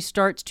industry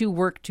starts to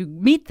work to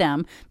meet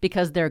them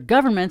because their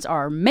governments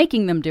are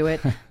making them do it,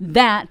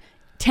 that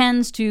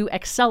tends to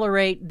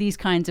accelerate these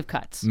kinds of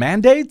cuts.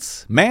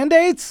 Mandates?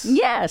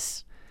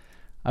 Yes.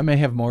 I may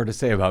have more to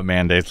say about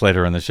mandates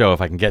later in the show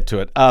if I can get to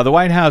it. The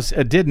White House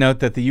did note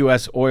that the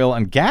U.S. oil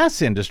and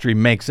gas industry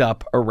makes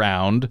up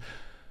around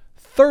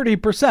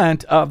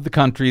 30% of the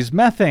country's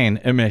methane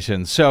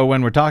emissions. So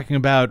when we're talking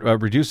about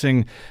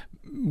reducing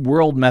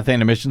world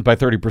methane emissions by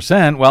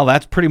 30%, well,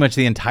 that's pretty much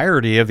the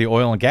entirety of the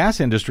oil and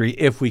gas industry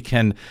if we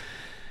can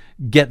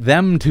get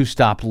them to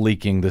stop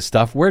leaking this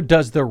stuff. Where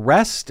does the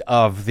rest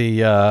of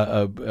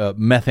the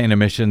methane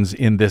emissions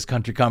in this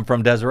country come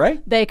from, Desiree?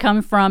 They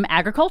come from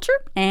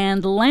agriculture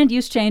and land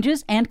use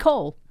changes and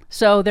coal.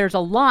 So there's a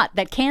lot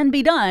that can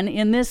be done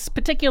in this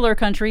particular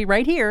country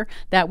right here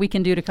that we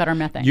can do to cut our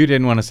methane. You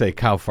didn't want to say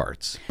cow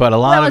farts, but a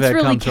lot of that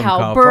really comes from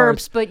cow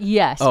burps, farts. but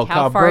yes,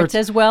 cow farts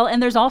as well. And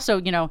there's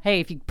also, hey,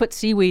 if you put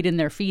seaweed in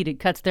their feed,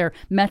 it cuts their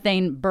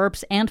methane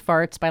burps and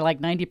farts by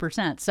like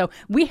 90%. So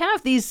we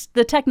have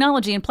the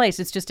technology in place.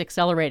 It's just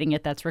accelerating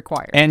it that's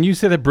required. And you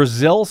said that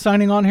Brazil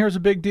signing on here is a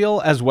big deal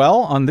as well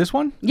on this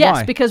one? Yes,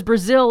 Why? Because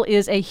Brazil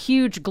is a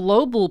huge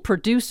global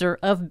producer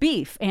of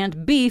beef,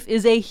 and beef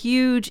is a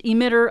huge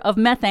emitter of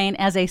methane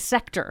as a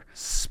sector.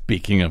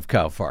 Speaking of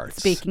cow farts.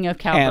 Speaking of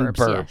cow and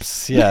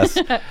burps, yes.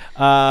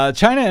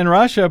 China and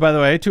Russia, by the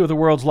way, two of the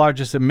world's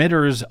largest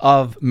emitters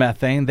of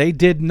methane, they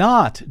did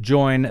not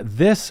join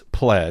this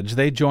pledge.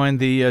 They joined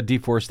the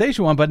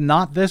deforestation one, but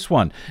not this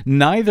one.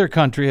 Neither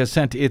country has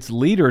sent its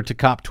leader to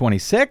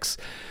COP26.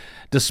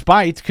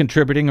 Despite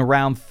contributing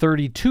around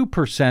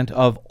 32%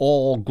 of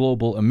all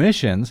global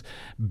emissions,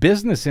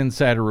 Business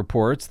Insider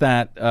reports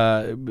that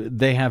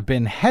they have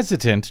been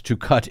hesitant to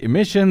cut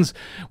emissions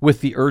with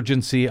the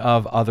urgency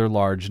of other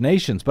large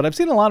nations. But I've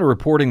seen a lot of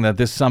reporting that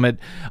this summit,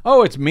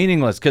 it's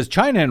meaningless because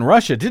China and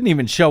Russia didn't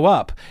even show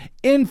up.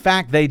 In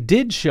fact, they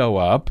did show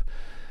up.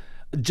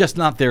 just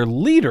not their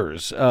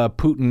leaders,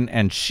 Putin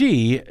and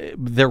Xi.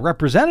 Their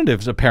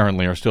representatives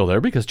apparently are still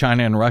there because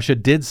China and Russia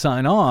did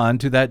sign on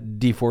to that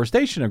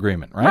deforestation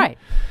agreement, right? Right.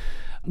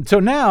 So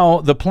now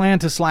the plan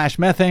to slash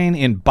methane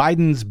in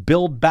Biden's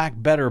Build Back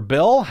Better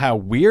bill, how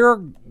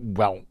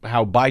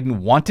Biden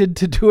wanted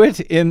to do it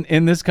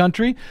in this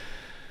country.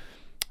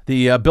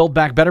 The Build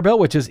Back Better bill,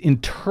 which is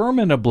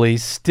interminably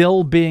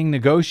still being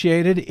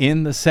negotiated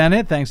in the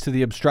Senate, thanks to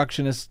the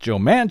obstructionists Joe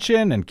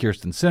Manchin and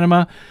Kyrsten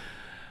Sinema.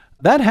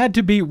 That had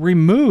to be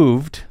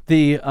removed.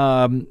 The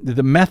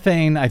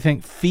methane, I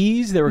think,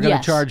 fees. They were going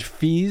to charge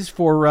fees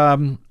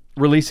for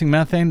releasing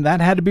methane.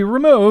 That had to be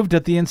removed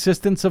at the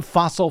insistence of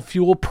fossil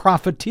fuel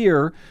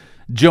profiteer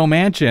Joe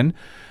Manchin.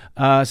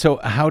 So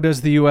how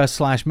does the U.S.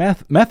 slash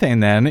methane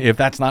then if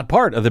that's not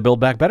part of the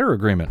Build Back Better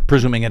agreement,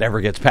 presuming it ever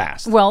gets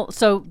passed? Well,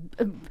 so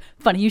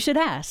funny you should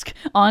ask.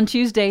 On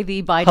Tuesday,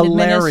 the Biden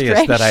administration... administration...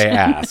 Hilarious that I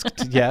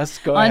asked. Yes,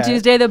 go ahead. On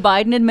Tuesday, the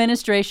Biden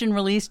administration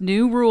released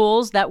new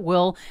rules that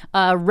will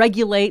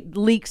regulate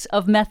leaks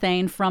of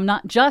methane from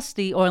not just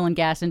the oil and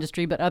gas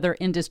industry, but other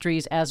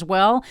industries as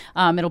well.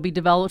 It'll be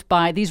developed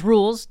by these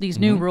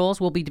new rules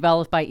will be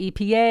developed by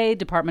EPA,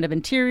 Department of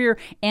Interior,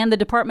 and the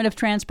Department of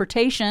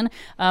Transportation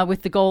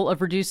with the goal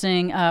of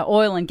reducing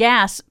oil and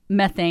gas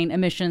methane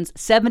emissions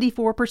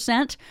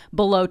 74%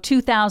 below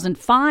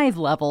 2005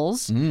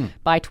 levels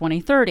by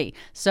 2030.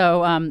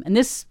 So, and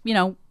this,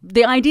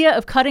 the idea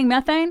of cutting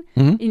methane,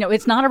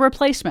 it's not a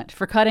replacement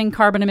for cutting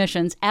carbon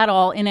emissions at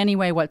all in any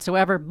way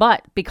whatsoever.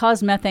 But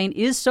because methane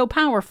is so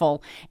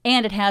powerful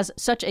and it has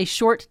such a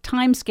short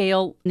time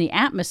scale in the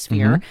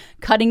atmosphere,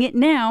 cutting it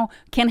now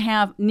can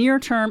have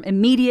near-term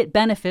immediate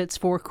benefits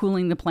for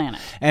cooling the planet.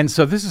 And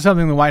so this is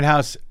something the White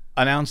House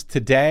announced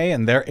today,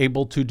 and they're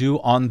able to do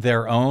on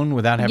their own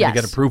without having to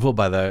get approval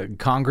by the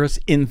Congress,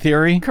 in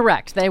theory?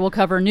 Correct. They will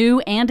cover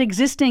new and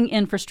existing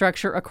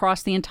infrastructure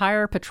across the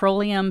entire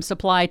petroleum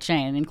supply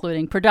chain,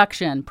 including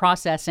production,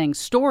 processing,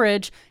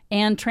 storage,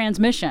 and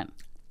transmission.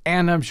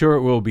 And I'm sure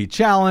it will be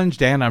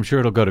challenged, and I'm sure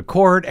it'll go to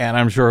court, and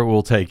I'm sure it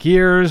will take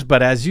years.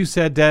 But as you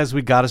said, Des,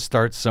 we got to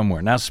start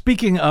somewhere. Now,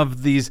 speaking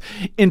of these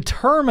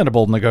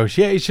interminable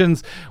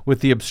negotiations with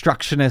the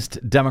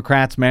obstructionist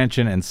Democrats,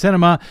 Manchin and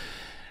Sinema,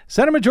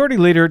 Senate Majority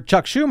Leader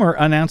Chuck Schumer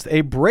announced a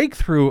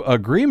breakthrough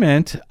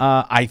agreement.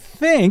 I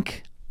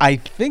think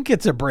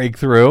it's a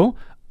breakthrough.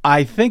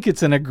 I think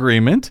it's an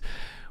agreement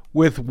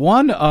with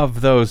one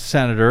of those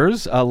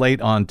senators late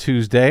on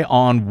Tuesday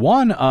on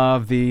one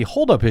of the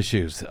holdup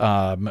issues,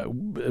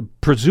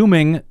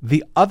 presuming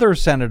the other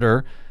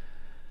senator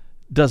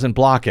doesn't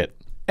block it.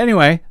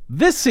 Anyway,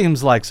 this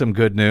seems like some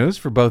good news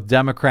for both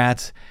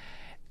Democrats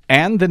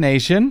and the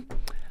nation.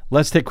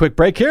 Let's take a quick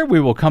break here.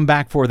 We will come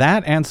back for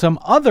that and some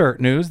other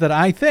news that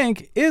I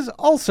think is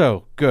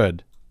also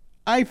good.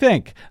 I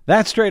think.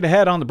 That's straight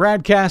ahead on the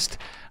BradCast.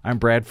 I'm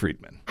Brad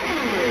Friedman.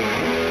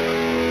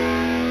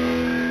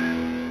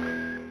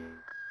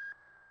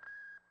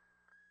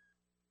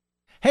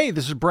 Hey,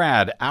 this is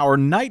Brad. Our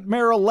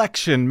nightmare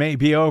election may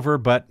be over,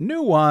 but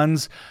new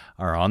ones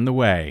are on the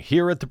way.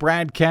 Here at the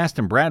BradCast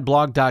and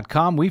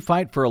BradBlog.com, we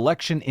fight for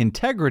election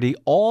integrity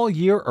all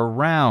year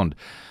around,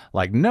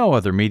 like no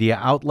other media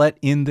outlet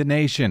in the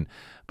nation.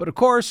 But of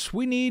course,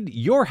 we need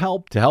your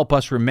help to help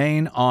us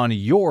remain on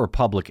your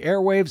public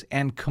airwaves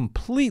and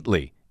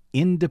completely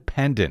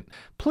independent.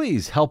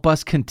 Please help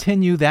us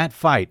continue that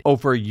fight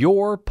over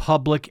your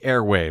public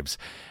airwaves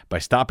by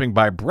stopping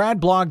by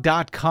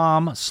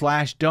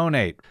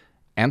bradblog.com/donate.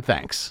 And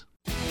thanks.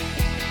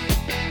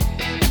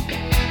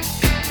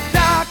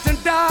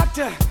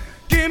 Doctor,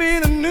 give me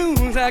the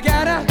news. I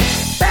got a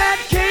bad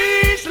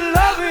case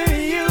loving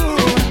you.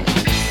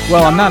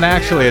 Well, I'm not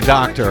actually a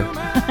doctor.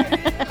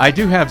 I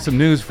do have some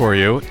news for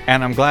you,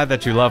 and I'm glad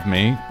that you love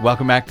me.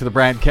 Welcome back to the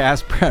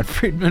BradCast. Brad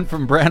Friedman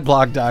from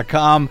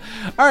BradBlog.com.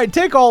 All right,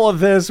 take all of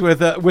this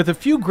with a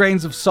few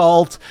grains of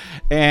salt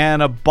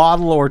and a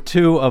bottle or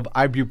two of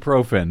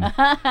ibuprofen.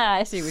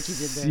 I see what you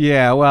did there.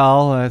 Yeah,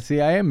 well,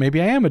 maybe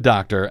I am a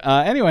doctor.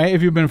 Anyway,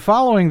 if you've been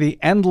following the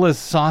endless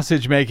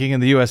sausage making in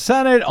the U.S.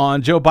 Senate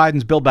on Joe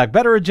Biden's Build Back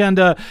Better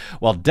agenda,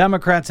 while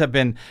Democrats have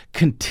been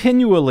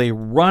continually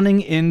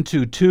running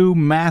into two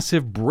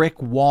massive brick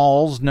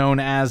walls known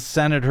as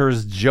Senators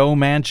Joe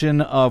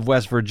Manchin of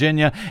West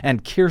Virginia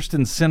and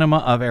Kyrsten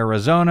Sinema of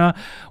Arizona.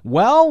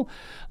 Well,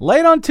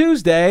 late on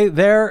Tuesday,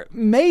 there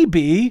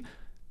maybe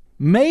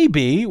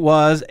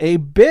was a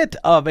bit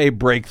of a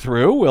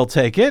breakthrough, we'll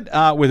take it,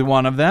 with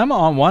one of them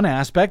on one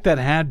aspect that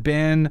had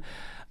been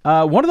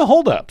one of the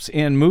holdups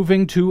in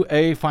moving to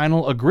a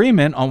final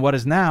agreement on what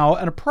is now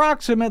an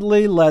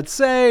approximately, let's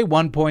say,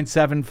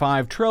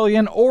 $1.75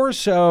 trillion or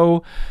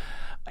so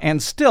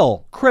and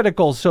still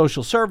critical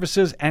social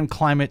services and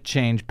climate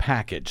change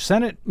package.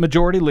 Senate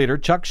Majority Leader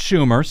Chuck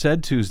Schumer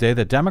said Tuesday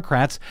that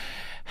Democrats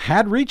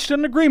had reached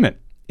an agreement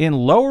in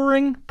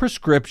lowering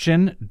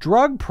prescription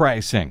drug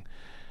pricing.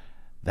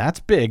 That's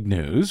big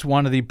news.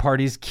 One of the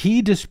party's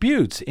key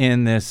disputes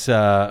in this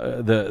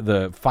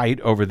the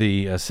fight over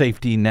the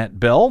safety net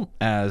bill,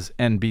 as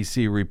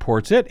NBC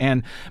reports it.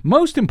 And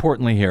most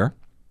importantly here,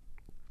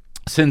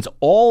 since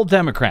all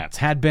Democrats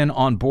had been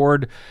on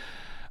board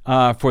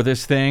for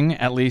this thing,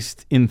 at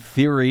least in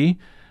theory,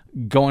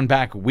 going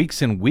back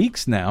weeks and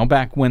weeks now,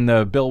 back when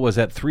the bill was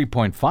at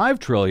 $3.5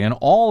 trillion,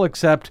 all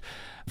except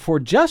for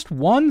just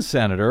one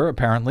senator,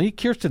 apparently,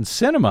 Kyrsten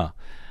Sinema.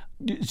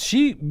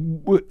 She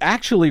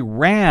actually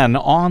ran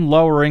on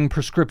lowering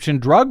prescription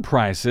drug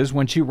prices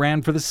when she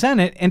ran for the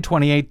Senate in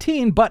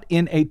 2018, but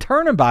in a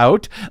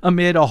turnabout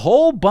amid a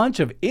whole bunch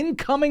of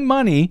incoming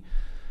money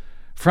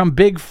from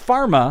Big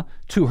Pharma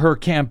to her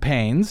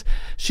campaigns,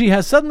 she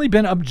has suddenly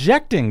been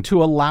objecting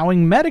to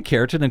allowing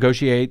Medicare to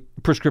negotiate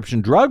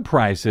prescription drug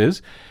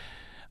prices,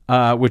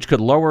 which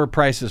could lower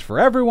prices for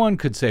everyone,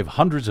 could save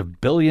hundreds of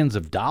billions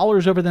of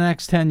dollars over the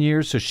next 10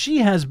 years. So she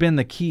has been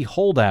the key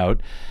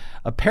holdout.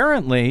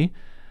 Apparently,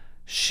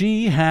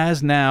 she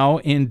has now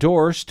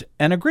endorsed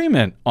an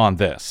agreement on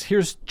this.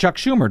 Here's Chuck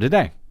Schumer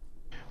today.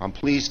 I'm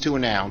pleased to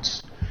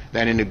announce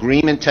that an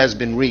agreement has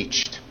been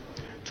reached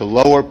to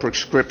lower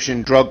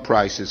prescription drug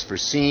prices for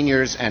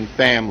seniors and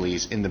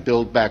families in the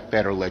Build Back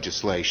Better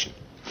legislation.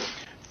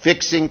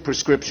 Fixing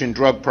prescription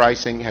drug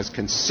pricing has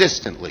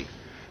consistently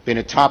been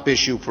a top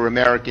issue for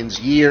Americans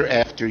year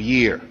after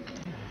year,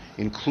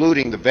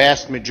 including the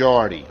vast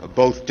majority of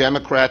both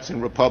Democrats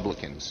and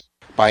Republicans.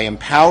 By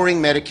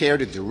empowering Medicare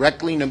to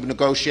directly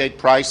negotiate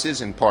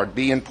prices in Part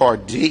B and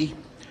Part D,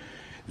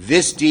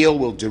 this deal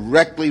will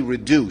directly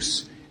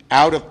reduce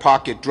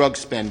out-of-pocket drug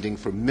spending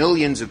for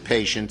millions of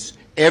patients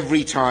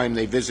every time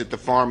they visit the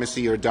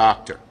pharmacy or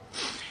doctor.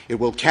 It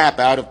will cap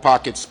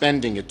out-of-pocket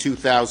spending at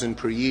 $2,000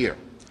 per year,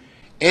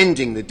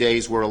 ending the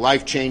days where a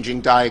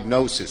life-changing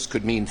diagnosis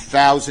could mean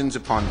thousands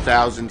upon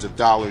thousands of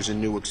dollars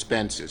in new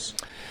expenses.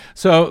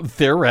 So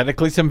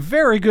theoretically, some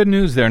very good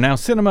news there. Now,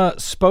 Sinema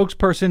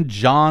spokesperson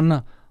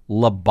John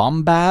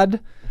LaBombad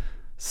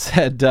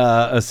said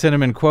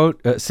Sinema,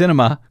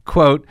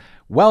 quote,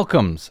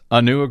 welcomes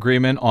a new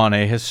agreement on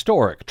a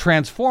historic,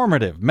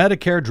 transformative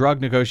Medicare drug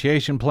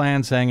negotiation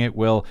plan, saying it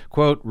will,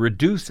 quote,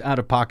 reduce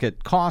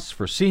out-of-pocket costs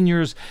for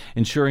seniors,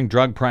 ensuring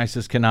drug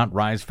prices cannot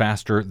rise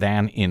faster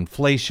than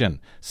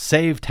inflation,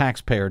 save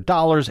taxpayer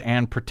dollars,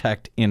 and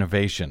protect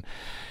innovation.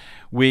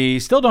 We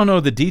still don't know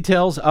the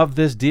details of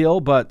this deal,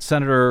 but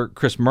Senator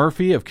Chris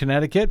Murphy of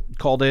Connecticut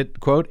called it,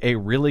 quote, a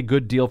really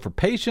good deal for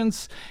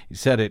patients. He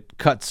said it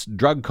cuts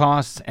drug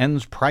costs,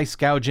 ends price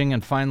gouging,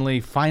 and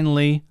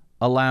finally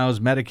allows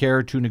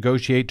Medicare to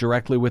negotiate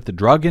directly with the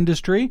drug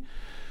industry.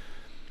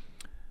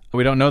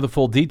 We don't know the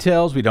full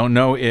details. We don't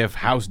know if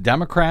House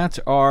Democrats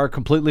are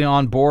completely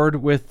on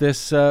board with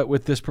this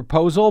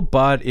proposal,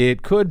 but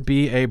it could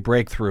be a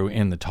breakthrough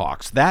in the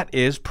talks. That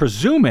is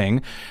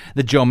presuming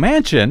that Joe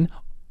Manchin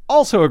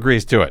also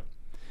agrees to it,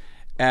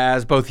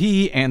 as both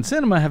he and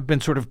Sinema have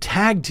been sort of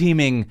tag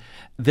teaming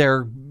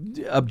their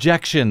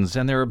objections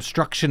and their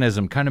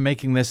obstructionism, kind of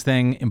making this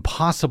thing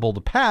impossible to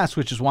pass,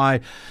 which is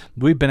why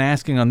we've been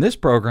asking on this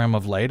program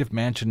of late if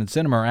Manchin and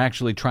Sinema are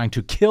actually trying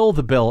to kill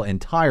the bill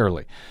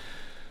entirely.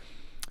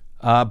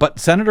 But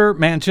Senator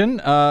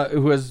Manchin,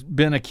 who has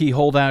been a key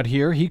holdout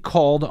here, he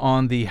called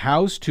on the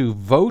House to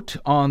vote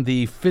on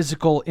the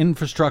physical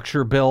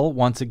infrastructure bill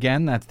once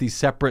again. That's the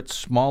separate,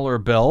 smaller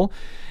bill,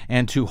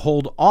 and to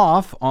hold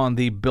off on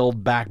the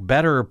Build Back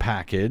Better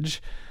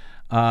package.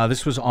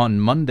 This was on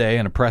Monday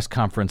in a press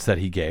conference that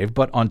he gave.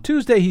 But on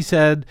Tuesday, he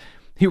said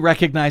he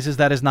recognizes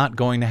that is not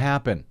going to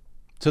happen.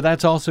 So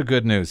that's also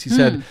good news. He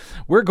said,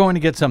 we're going to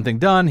get something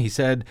done. He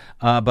said,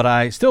 but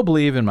I still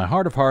believe in my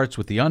heart of hearts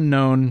with the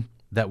unknown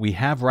that we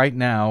have right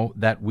now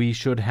that we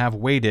should have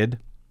waited.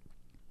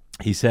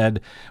 He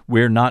said,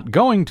 we're not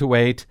going to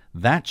wait.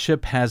 That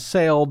ship has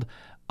sailed.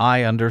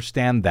 I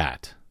understand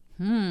that.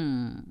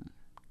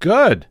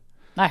 Good.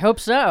 I hope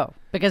so,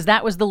 because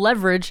that was the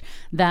leverage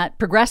that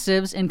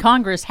progressives in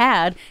Congress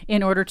had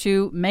in order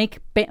to make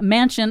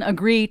Manchin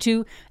agree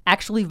to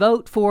actually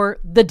vote for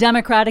the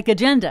Democratic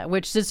agenda,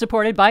 which is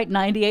supported by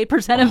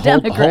 98% of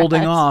Democrats.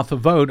 Holding off a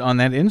vote on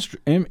that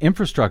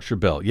infrastructure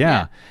bill.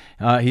 Yeah.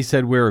 He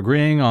said, we're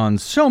agreeing on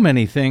so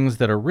many things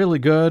that are really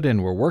good,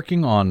 and we're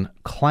working on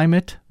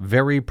climate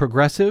very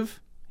progressive,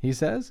 he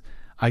says.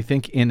 I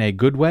think in a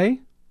good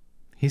way,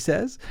 he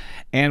says,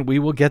 and we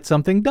will get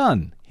something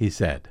done, he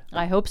said.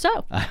 I hope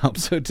so. I hope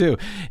so, too.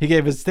 He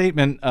gave a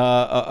statement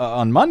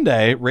on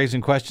Monday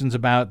raising questions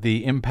about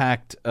the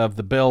impact of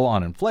the bill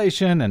on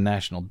inflation and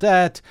national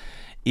debt,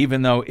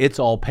 even though it's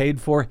all paid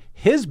for.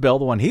 His bill,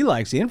 the one he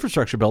likes, the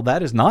infrastructure bill,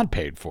 that is not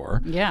paid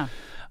for. Yeah.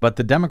 But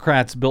the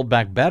Democrats' Build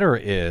Back Better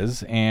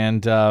is,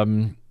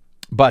 and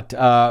but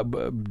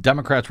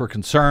Democrats were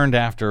concerned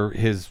after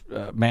his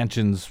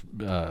Manchin's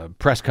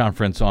press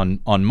conference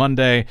on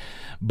Monday.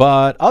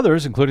 But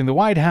others, including the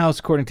White House,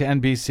 according to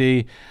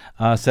NBC,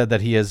 said that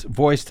he has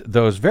voiced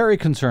those very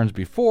concerns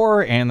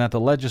before and that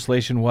the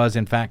legislation was,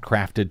 in fact,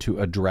 crafted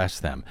to address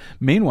them.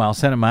 Meanwhile,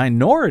 Senate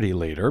Minority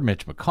Leader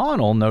Mitch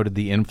McConnell noted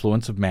the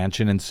influence of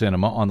Manchin and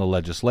Sinema on the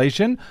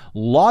legislation,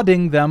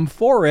 lauding them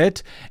for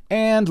it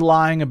and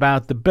lying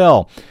about the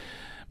bill.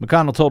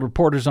 McConnell told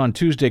reporters on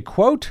Tuesday,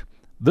 quote,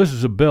 "This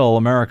is a bill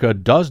America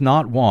does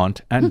not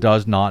want and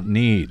does not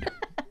need."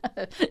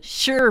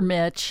 Sure,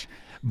 Mitch.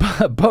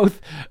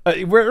 both,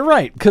 we're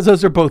right, because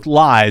those are both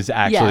lies,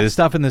 actually. Yes. The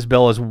stuff in this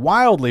bill is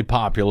wildly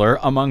popular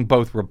among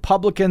both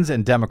Republicans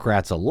and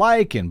Democrats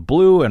alike, in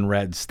blue and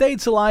red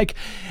states alike.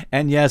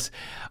 And yes,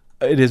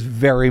 it is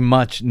very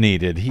much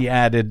needed. He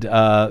added,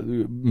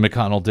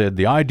 McConnell did,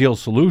 the ideal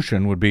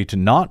solution would be to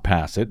not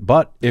pass it,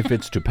 but if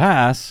it's to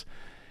pass,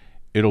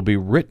 it'll be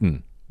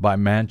written by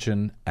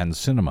Manchin and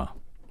Sinema.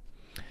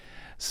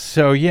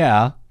 So,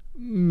 yeah,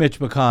 Mitch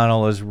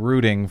McConnell is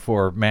rooting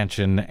for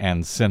Manchin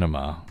and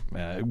Sinema,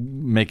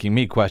 making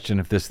me question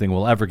if this thing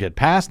will ever get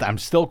passed. I'm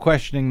still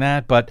questioning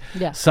that, but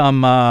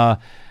some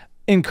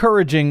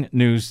encouraging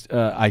news,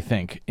 I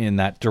think, in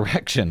that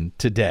direction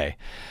today.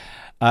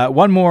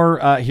 One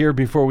more here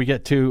before we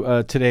get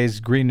to today's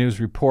Green News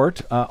Report,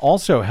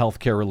 also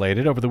healthcare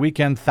related. Over the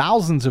weekend,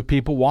 thousands of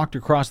people walked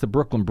across the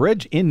Brooklyn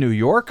Bridge in New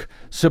York,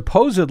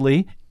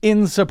 supposedly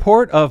in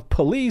support of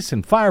police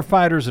and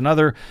firefighters and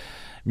other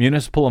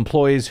municipal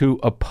employees who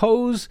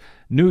oppose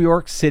New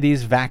York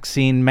City's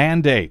vaccine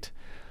mandate.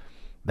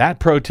 That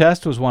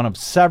protest was one of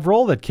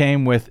several that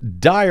came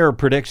with dire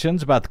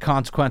predictions about the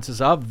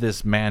consequences of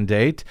this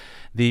mandate.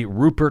 The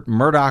Rupert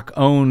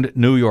Murdoch-owned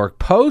New York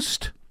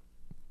Post,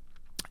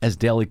 as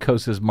Daily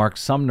Kos's Mark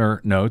Sumner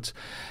notes,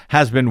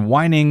 has been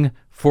whining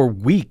for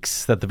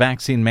weeks that the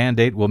vaccine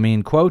mandate will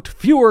mean, quote,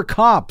 fewer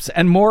cops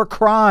and more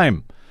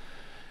crime,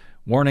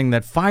 warning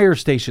that fire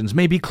stations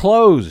may be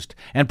closed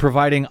and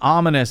providing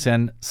ominous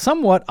and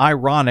somewhat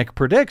ironic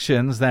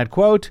predictions that,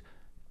 quote,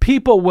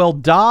 people will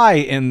die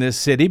in this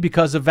city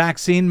because of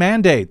vaccine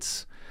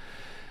mandates.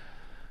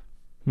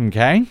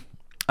 Okay.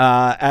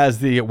 As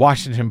the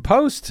Washington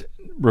Post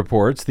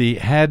reports, the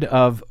head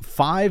of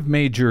 5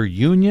 major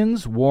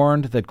unions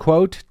warned that,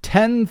 quote,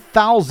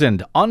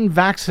 10,000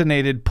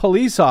 unvaccinated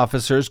police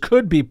officers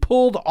could be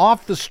pulled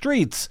off the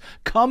streets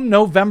come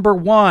November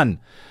 1,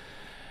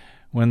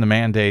 when the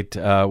mandate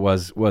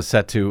was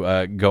set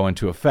to go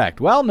into effect.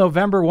 Well,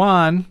 November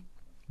 1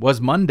 was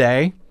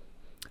Monday.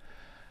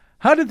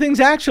 How did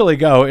things actually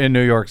go in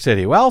New York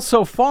City? Well,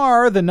 so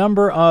far, the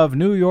number of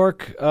New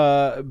York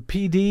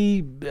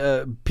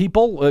PD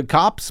people,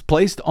 cops,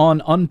 placed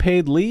on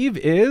unpaid leave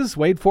is,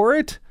 wait for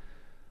it,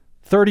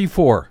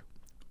 34.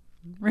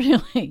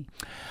 Really?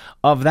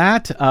 Of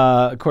that,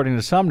 according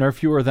to Sumner,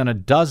 fewer than a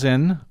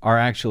dozen are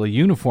actually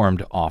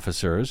uniformed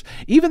officers.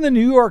 Even the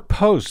New York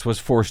Post was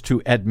forced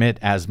to admit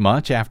as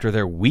much after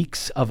their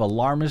weeks of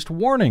alarmist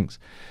warnings.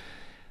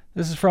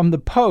 This is from the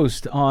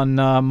Post on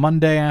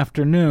Monday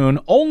afternoon.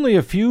 Only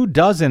a few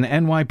dozen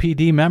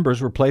NYPD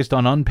members were placed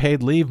on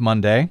unpaid leave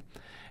Monday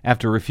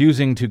after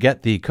refusing to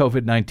get the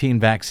COVID-19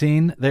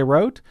 vaccine, they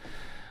wrote.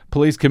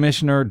 Police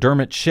Commissioner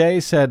Dermot Shea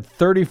said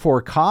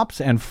 34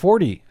 cops and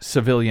 40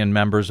 civilian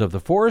members of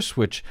the force,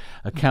 which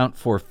account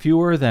for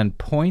fewer than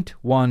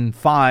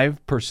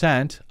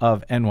 0.15%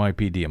 of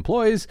NYPD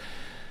employees,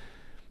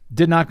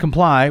 did not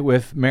comply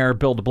with Mayor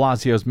Bill de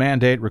Blasio's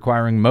mandate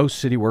requiring most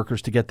city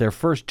workers to get their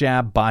first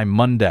jab by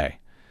Monday.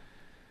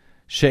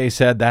 Shea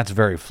said that's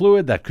very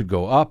fluid. That could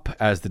go up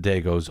as the day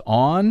goes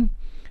on.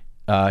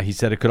 He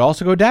said it could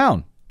also go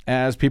down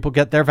as people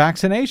get their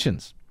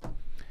vaccinations.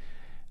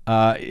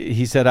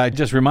 He said, I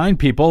just remind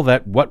people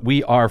that what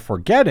we are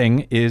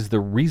forgetting is the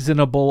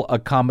reasonable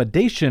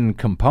accommodation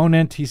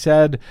component, he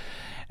said.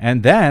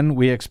 And then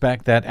we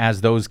expect that as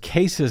those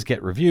cases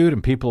get reviewed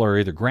and people are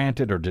either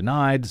granted or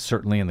denied,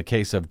 certainly in the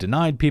case of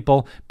denied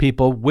people,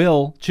 people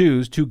will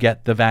choose to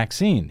get the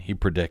vaccine, he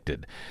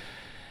predicted.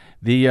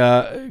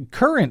 The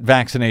current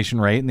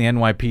vaccination rate in the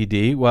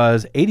NYPD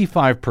was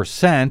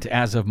 85%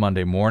 as of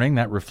Monday morning.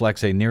 That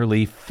reflects a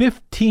nearly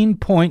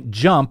 15-point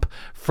jump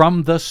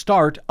from the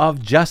start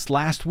of just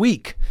last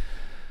week,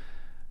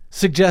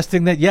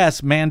 suggesting that,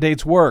 yes,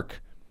 mandates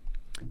work.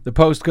 The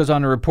Post goes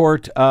on to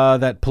report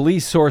that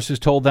police sources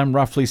told them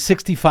roughly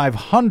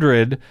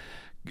 6,500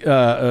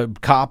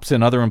 cops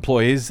and other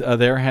employees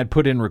there had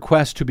put in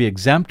requests to be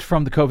exempt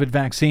from the COVID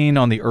vaccine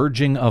on the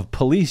urging of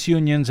police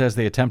unions as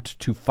they attempt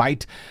to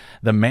fight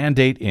the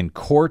mandate in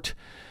court.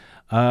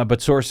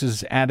 But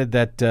sources added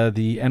that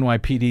the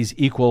NYPD's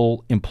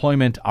Equal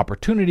Employment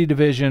Opportunity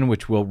Division,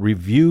 which will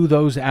review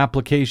those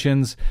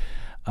applications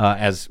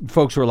as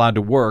folks are allowed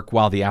to work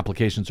while the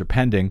applications are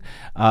pending,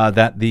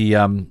 that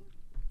the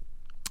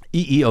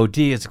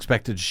EEOD is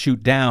expected to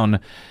shoot down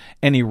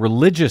any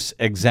religious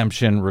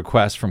exemption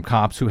requests from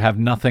cops who have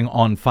nothing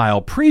on file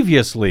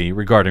previously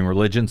regarding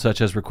religion,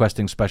 such as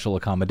requesting special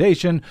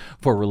accommodation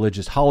for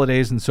religious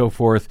holidays and so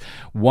forth.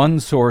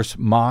 One source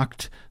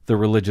mocked the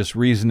religious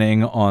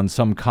reasoning on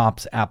some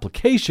cops'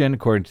 application,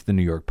 according to the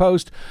New York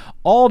Post.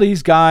 All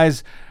these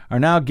guys are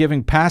now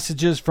giving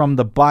passages from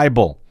the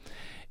Bible.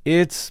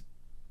 It's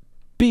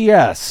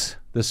BS,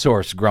 the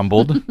source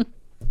grumbled.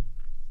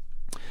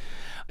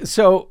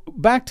 So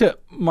back to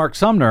Mark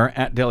Sumner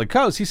at Daily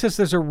Kos. He says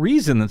there's a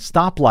reason that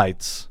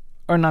stoplights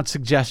are not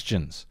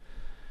suggestions.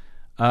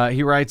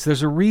 He writes,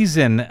 there's a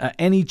reason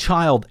any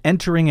child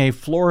entering a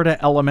Florida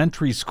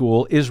elementary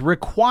school is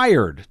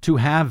required to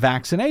have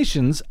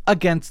vaccinations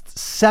against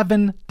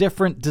 7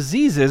 different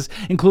diseases,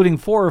 including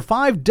 4 or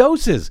 5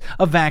 doses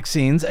of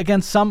vaccines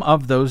against some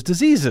of those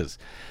diseases.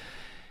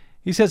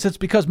 He says it's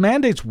because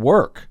mandates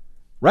work.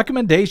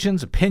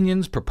 Recommendations,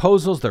 opinions,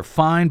 proposals, they're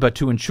fine, but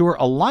to ensure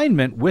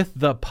alignment with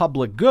the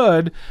public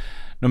good,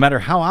 no matter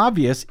how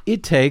obvious,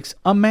 it takes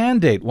a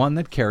mandate, one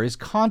that carries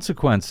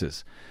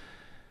consequences.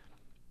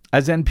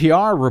 As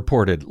NPR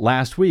reported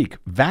last week,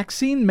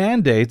 vaccine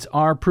mandates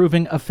are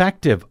proving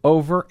effective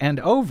over and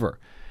over.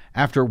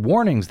 After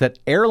warnings that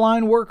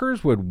airline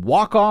workers would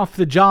walk off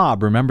the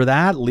job, remember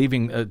that,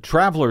 leaving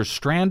travelers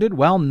stranded?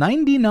 Well,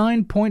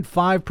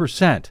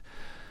 99.5%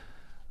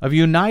 of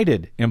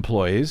United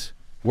employees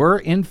were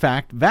in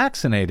fact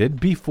vaccinated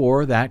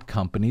before that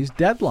company's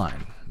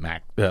deadline.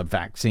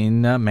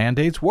 Vaccine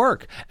mandates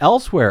work.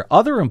 Elsewhere,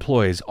 other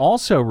employees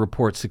also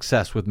report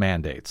success with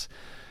mandates.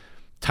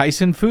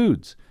 Tyson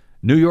Foods,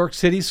 New York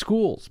City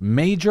schools,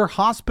 major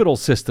hospital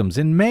systems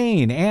in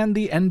Maine, and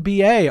the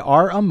NBA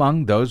are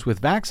among those with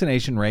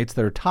vaccination rates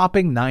that are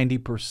topping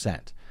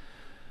 90%.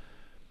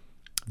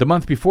 The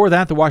month before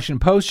that, the Washington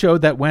Post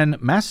showed that when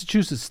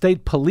Massachusetts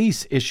State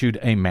Police issued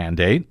a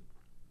mandate,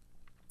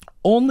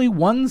 only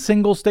one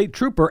single state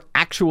trooper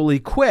actually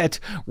quit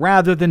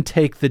rather than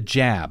take the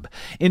jab.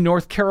 In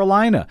North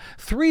Carolina,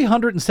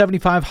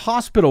 375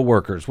 hospital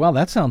workers, well,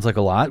 that sounds like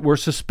a lot, were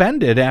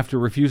suspended after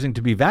refusing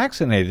to be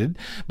vaccinated,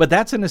 but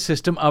that's in a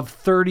system of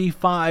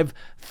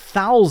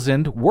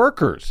 35,000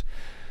 workers.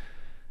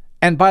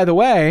 And by the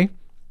way,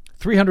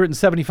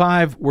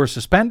 375 were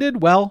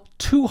suspended. Well,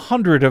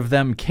 200 of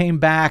them came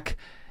back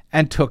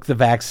and took the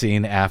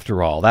vaccine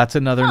after all. That's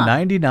another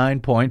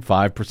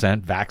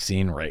 99.5%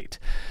 vaccine rate.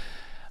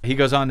 He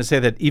goes on to say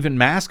that even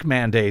mask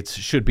mandates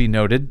should be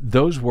noted.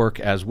 Those work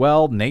as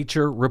well.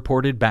 Nature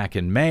reported back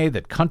in May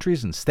that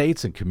countries and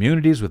states and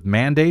communities with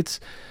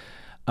mask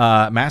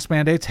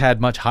mandates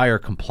had much higher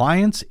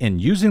compliance in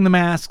using the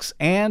masks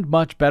and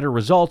much better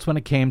results when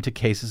it came to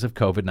cases of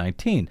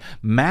COVID-19.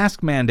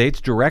 Mask mandates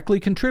directly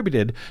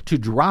contributed to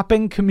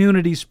dropping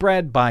community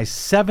spread by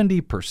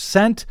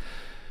 70%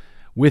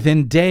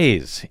 within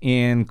days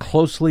in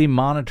closely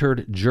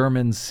monitored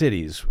German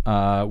cities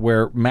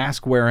where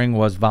mask wearing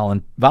was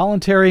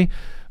voluntary.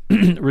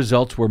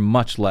 Results were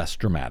much less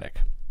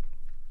dramatic.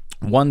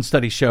 One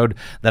study showed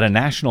that a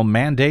national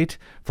mandate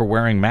for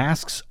wearing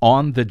masks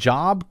on the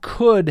job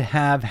could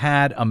have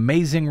had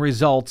amazing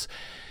results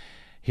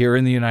here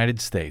in the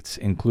United States,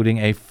 including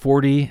a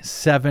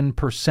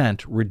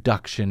 47%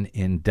 reduction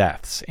in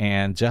deaths.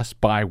 And just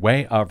by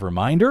way of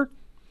reminder,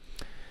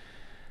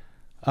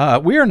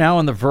 we are now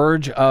on the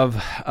verge of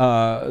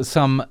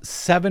some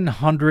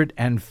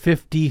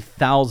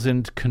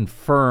 750,000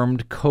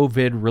 confirmed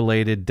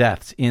COVID-related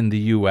deaths in the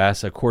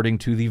U.S., according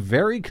to the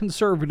very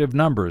conservative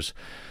numbers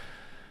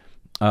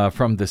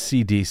from the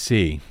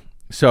CDC.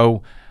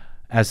 So,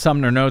 as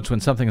Sumner notes, when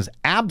something is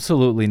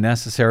absolutely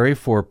necessary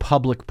for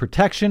public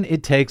protection,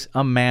 it takes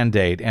a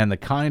mandate. And the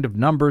kind of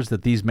numbers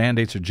that these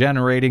mandates are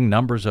generating,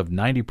 numbers of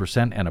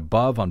 90% and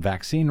above on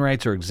vaccine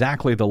rates, are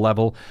exactly the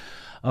level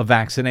of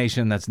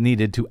vaccination that's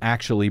needed to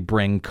actually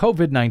bring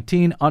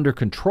COVID-19 under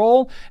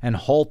control and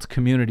halt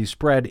community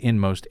spread in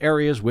most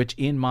areas, which,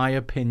 in my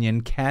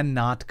opinion,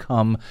 cannot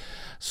come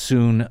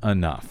soon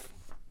enough.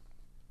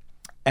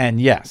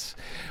 And yes,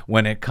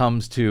 when it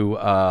comes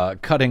to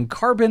cutting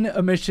carbon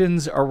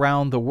emissions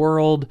around the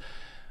world,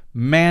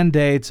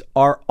 mandates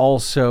are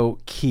also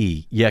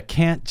key. You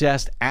can't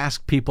just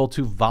ask people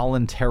to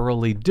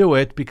voluntarily do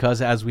it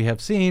because, as we have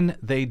seen,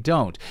 they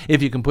don't.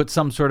 If you can put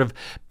some sort of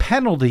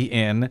penalty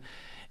in,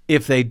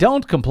 if they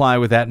don't comply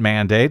with that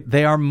mandate,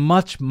 they are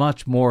much,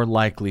 much more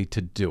likely to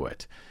do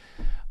it.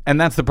 And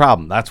that's the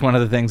problem. That's one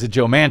of the things that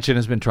Joe Manchin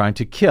has been trying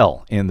to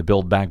kill in the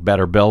Build Back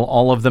Better bill.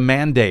 All of the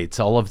mandates,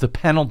 all of the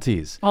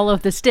penalties. All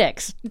of the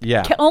sticks.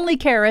 Yeah. Only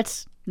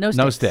carrots, no sticks.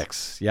 No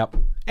sticks. Yep.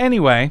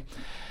 Anyway,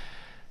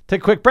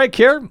 take a quick break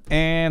here.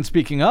 And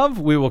speaking of,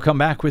 we will come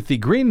back with the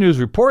Green News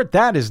Report.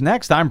 That is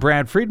next. I'm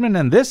Brad Friedman,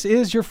 and this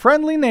is your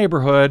friendly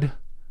neighborhood,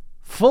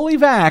 fully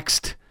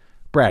vaxxed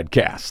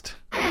BradCast.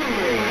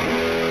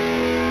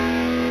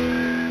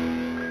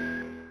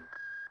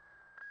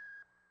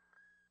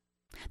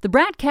 The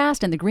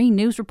BradCast and the Green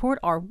News Report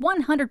are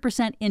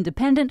 100%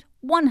 independent,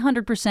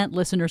 100%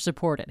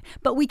 listener-supported.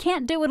 But we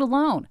can't do it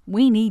alone.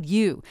 We need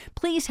you.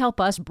 Please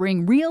help us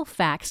bring real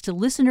facts to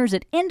listeners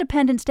at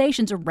independent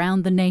stations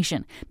around the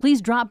nation.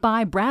 Please drop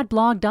by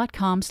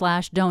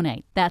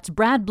bradblog.com/donate. That's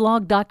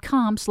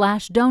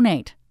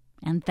bradblog.com/donate.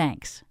 And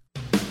thanks.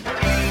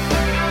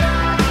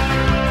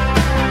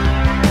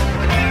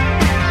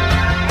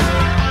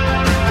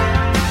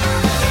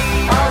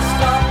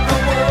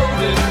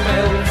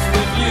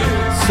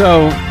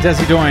 So,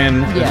 Desi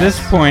Doyen, Yes.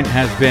 this point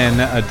has been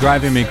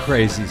driving me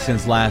crazy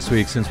since last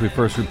week, since we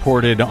first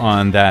reported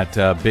on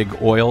that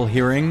big oil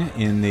hearing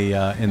in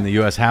the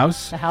U.S.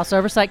 House. The House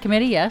Oversight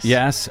Committee, yes.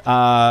 Yes.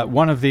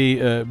 One of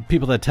the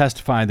people that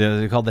testified,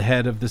 they called the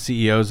head of the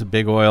CEOs of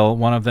Big Oil.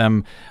 One of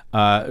them,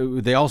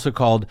 they also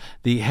called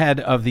the head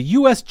of the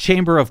U.S.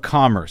 Chamber of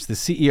Commerce, the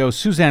CEO,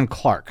 Suzanne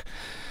Clark.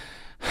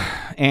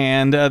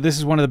 And this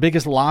is one of the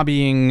biggest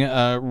lobbying,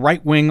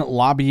 right-wing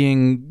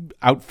lobbying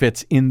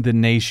outfits in the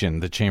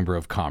nation, the Chamber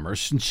of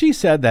Commerce. And she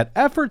said that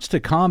efforts to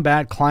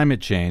combat climate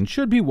change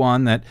should be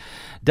one that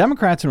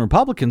Democrats and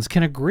Republicans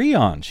can agree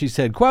on. She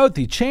said, quote,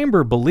 "The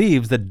Chamber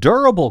believes that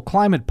durable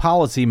climate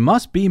policy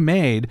must be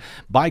made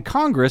by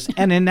Congress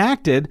and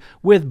enacted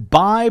with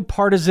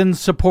bipartisan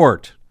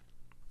support,"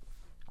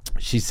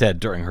 she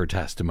said during her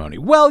testimony.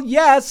 Well,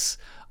 yes,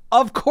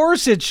 of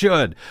course it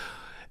should.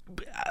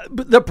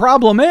 But the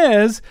problem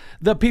is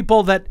the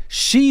people that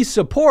she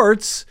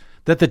supports,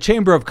 that the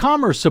Chamber of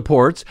Commerce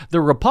supports,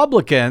 the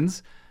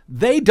Republicans,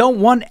 they don't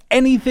want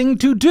anything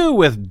to do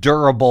with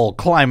durable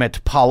climate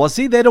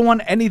policy. They don't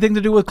want anything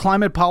to do with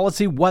climate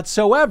policy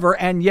whatsoever.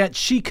 And yet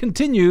she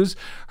continues,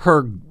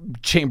 her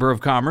Chamber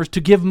of Commerce,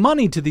 to give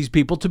money to these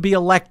people to be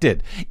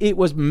elected. It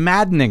was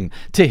maddening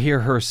to hear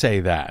her say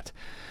that.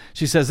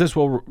 She says this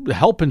will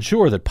help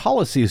ensure that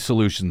policy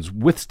solutions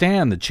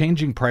withstand the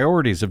changing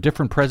priorities of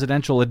different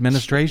presidential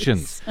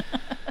administrations.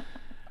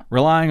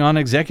 Relying on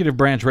executive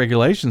branch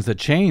regulations that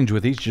change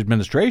with each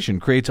administration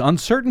creates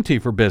uncertainty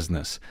for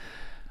business.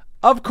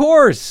 Of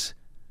course,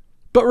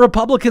 but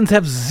Republicans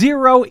have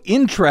zero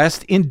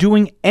interest in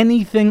doing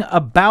anything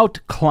about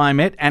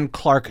climate, and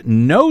Clark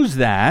knows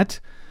that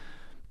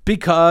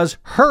because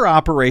her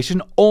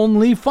operation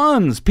only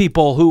funds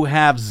people who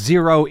have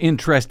zero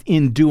interest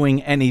in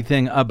doing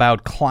anything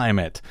about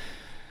climate.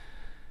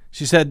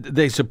 She said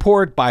they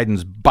support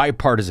Biden's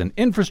bipartisan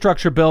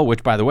infrastructure bill,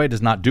 which, by the way,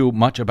 does not do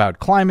much about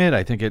climate.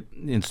 I think it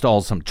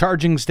installs some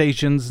charging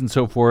stations and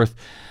so forth.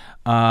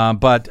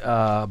 But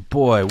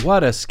boy,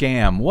 what a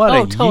scam. What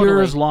a totally.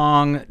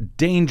 years-long,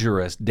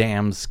 dangerous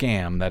damn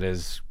scam that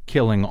is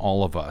killing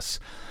all of us.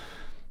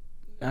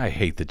 I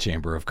hate the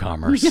Chamber of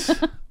Commerce.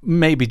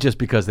 Maybe just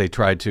because they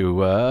tried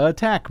to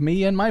attack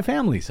me and my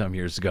family some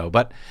years ago.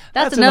 But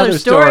that's another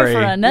story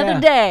for another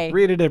day.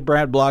 Read it at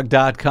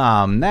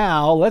bradblog.com.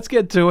 Now, let's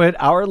get to it.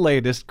 Our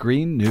latest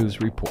Green News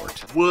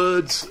Report.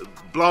 Words,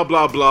 blah,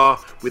 blah, blah,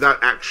 without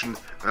action,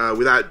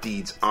 without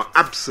deeds, are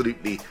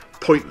absolutely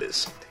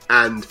pointless.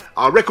 And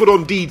our record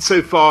on deeds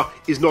so far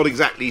is not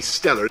exactly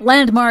stellar.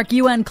 Landmark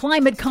UN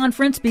climate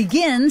conference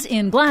begins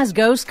in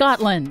Glasgow,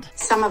 Scotland.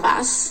 Some of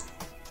us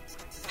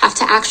have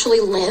to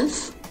actually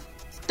live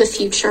the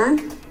future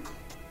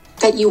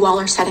that you all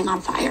are setting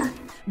on fire.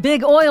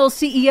 Big oil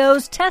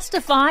CEOs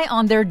testify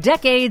on their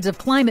decades of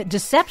climate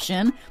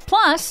deception.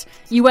 Plus,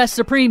 U.S.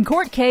 Supreme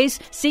Court case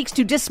seeks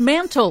to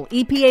dismantle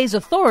EPA's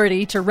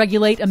authority to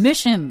regulate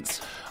emissions.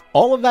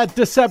 All of that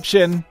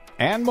deception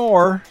and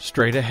more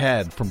straight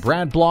ahead from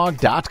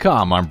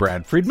BradBlog.com. I'm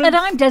Brad Friedman. And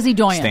I'm Desi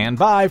Doyen. Stand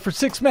by for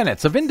 6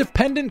 minutes of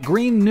independent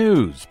green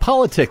news,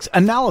 politics,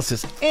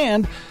 analysis,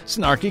 and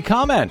snarky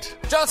comment.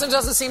 Johnson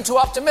doesn't seem too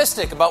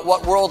optimistic about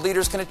what world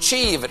leaders can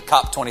achieve at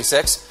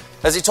COP26,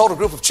 as he told a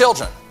group of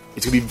children.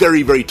 It's going to be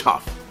very, very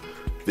tough,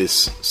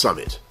 this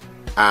summit.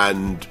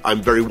 And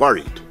I'm very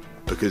worried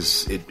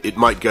because it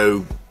might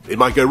go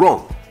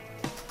wrong.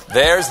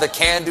 There's the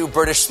can-do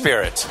British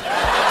spirit.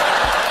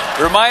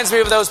 It reminds me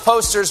of those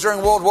posters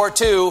during World War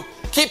II.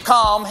 Keep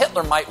calm,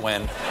 Hitler might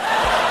win.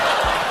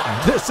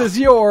 This is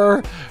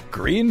your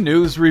Green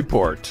News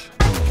Report.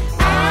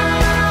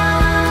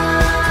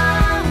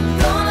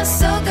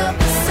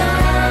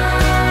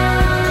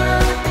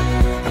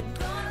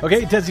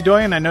 Okay, Desi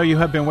Doyen, I know you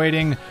have been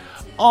waiting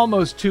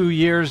almost 2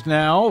 years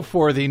now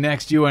for the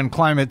next UN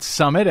Climate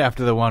Summit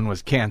after the one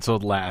was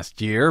canceled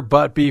last year.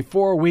 But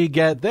before we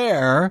get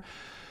there,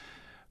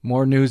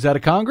 more news out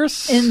of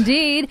Congress?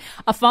 Indeed.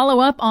 A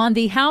follow-up on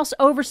the House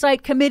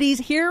Oversight Committee's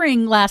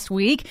hearing last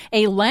week,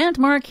 a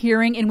landmark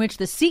hearing in which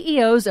the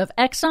CEOs of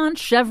Exxon,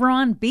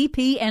 Chevron,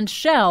 BP, and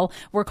Shell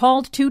were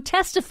called to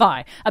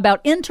testify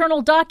about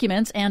internal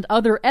documents and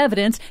other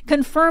evidence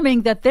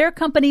confirming that their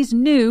companies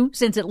knew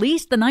since at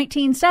least the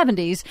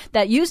 1970s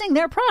that using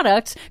their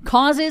products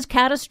causes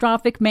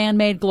catastrophic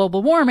man-made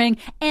global warming,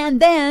 and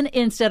then,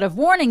 instead of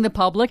warning the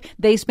public,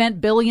 they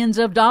spent billions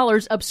of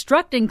dollars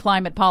obstructing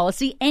climate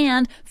policy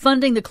and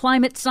funding the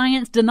climate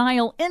science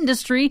denial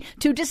industry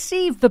to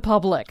deceive the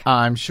public.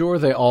 I'm sure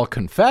they all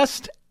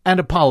confessed and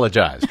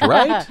apologized,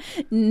 right?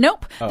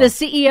 Nope. The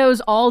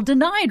CEOs all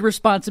denied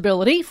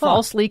responsibility,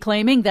 falsely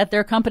claiming that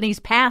their company's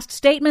past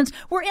statements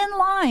were in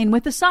line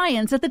with the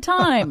science at the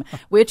time,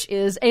 which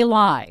is a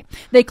lie.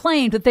 They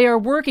claimed that they are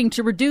working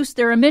to reduce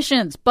their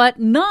emissions,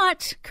 but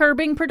not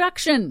curbing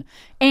production.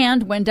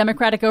 And when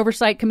Democratic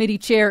Oversight Committee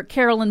Chair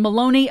Carolyn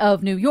Maloney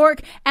of New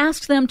York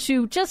asked them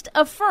to just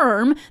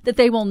affirm that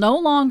they will no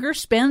longer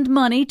spend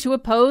money to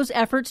oppose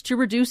efforts to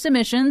reduce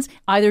emissions,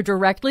 either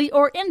directly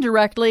or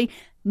indirectly,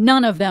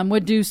 None of them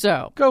would do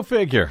so. Go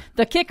figure.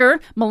 The kicker,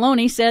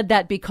 Maloney said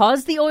that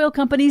because the oil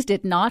companies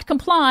did not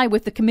comply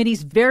with the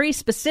committee's very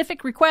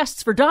specific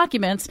requests for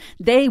documents,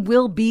 they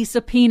will be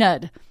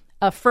subpoenaed.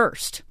 A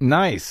first.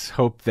 Nice.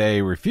 Hope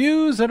they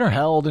refuse and are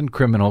held in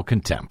criminal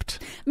contempt.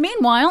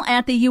 Meanwhile,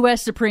 at the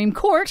U.S. Supreme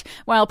Court,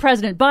 while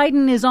President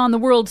Biden is on the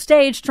world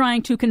stage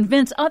trying to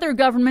convince other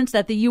governments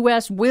that the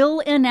U.S. will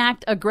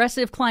enact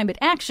aggressive climate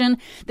action,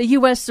 the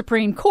U.S.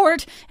 Supreme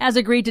Court has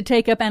agreed to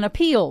take up an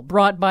appeal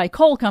brought by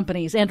coal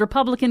companies and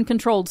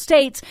Republican-controlled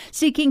states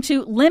seeking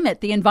to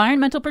limit the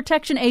Environmental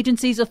Protection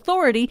Agency's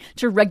authority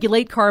to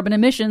regulate carbon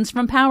emissions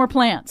from power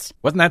plants.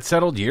 Wasn't that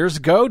settled years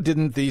ago?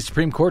 Didn't the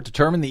Supreme Court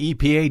determine the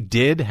EPA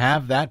did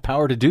have that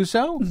power to do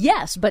so?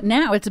 Yes, but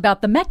now it's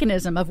about the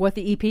mechanism of what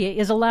the EPA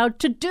is allowed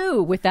to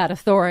do with that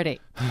authority.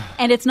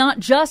 And it's not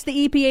just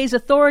the EPA's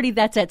authority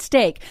that's at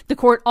stake. The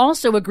court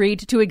also agreed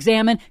to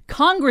examine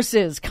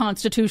Congress's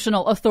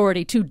constitutional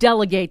authority to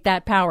delegate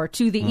that power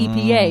to the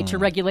EPA to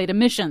regulate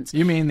emissions.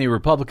 You mean the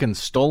Republican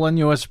stolen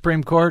U.S.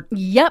 Supreme Court?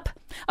 Yep.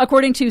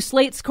 According to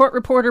Slate's court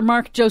reporter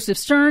Mark Joseph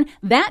Stern,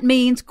 that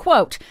means,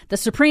 quote, the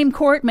Supreme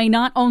Court may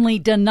not only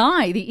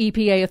deny the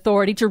EPA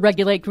authority to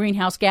regulate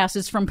greenhouse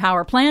gases from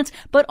power plants,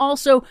 but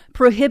also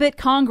prohibit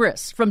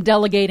Congress from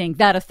delegating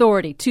that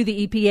authority to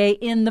the EPA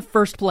in the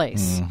first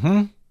place.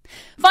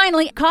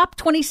 Finally,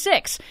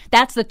 COP26.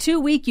 That's the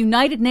 2-week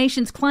United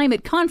Nations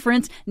Climate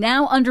Conference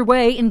now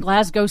underway in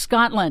Glasgow,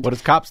 Scotland. What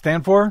does COP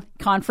stand for?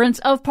 Conference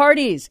of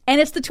Parties. And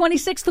it's the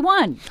 26th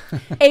one.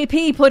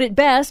 AP put it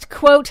best,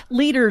 quote,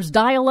 leaders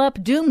dial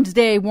up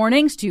doomsday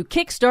warnings to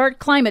kickstart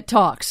climate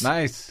talks.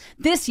 Nice.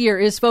 This year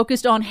is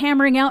focused on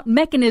hammering out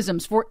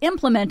mechanisms for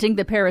implementing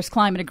the Paris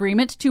Climate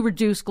Agreement to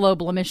reduce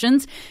global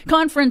emissions.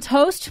 Conference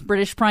host,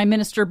 British Prime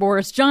Minister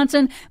Boris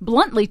Johnson,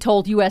 bluntly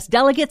told U.S.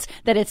 delegates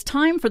that it's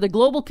time for the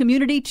global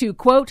community to,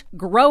 quote,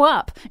 grow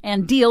up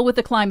and deal with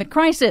the climate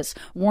crisis,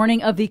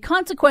 warning of the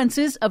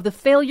consequences of the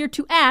failure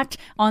to act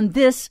on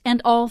this and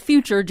all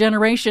future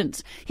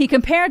generations. He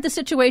compared the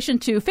situation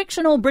to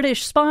fictional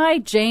British spy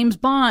James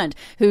Bond,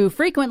 who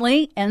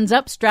frequently ends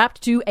up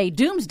strapped to a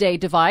doomsday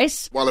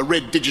device, while a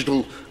red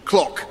digital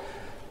clock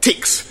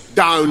ticks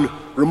down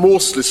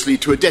remorselessly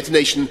to a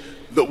detonation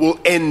that will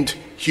end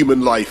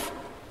human life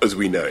as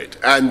we know it.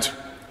 And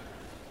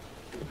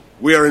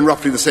we are in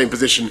roughly the same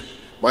position,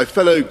 my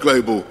fellow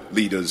global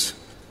leaders,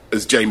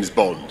 as James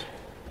Bond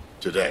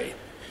today.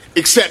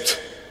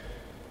 Except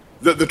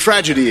that the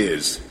tragedy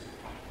is,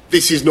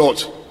 this is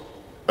not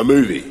a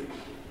movie,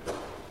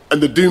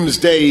 and the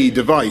doomsday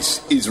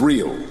device is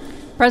real.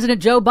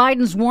 President Joe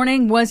Biden's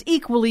warning was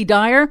equally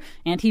dire,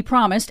 and he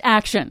promised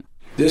action.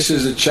 This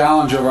is a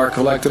challenge of our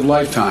collective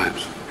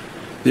lifetimes,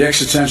 the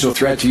existential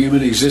threat to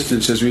human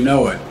existence as we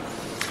know it.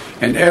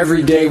 And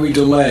every day we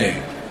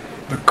delay,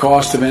 the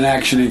cost of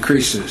inaction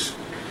increases.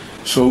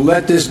 So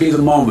let this be the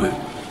moment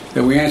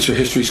that we answer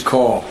history's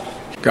call.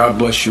 God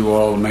bless you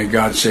all, and may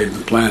God save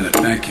the planet.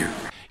 Thank you.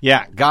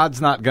 Yeah,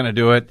 God's not going to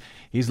do it.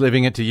 He's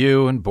leaving it to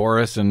you and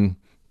Boris and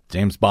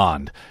James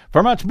Bond.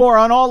 For much more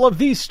on all of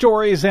these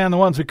stories and the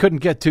ones we couldn't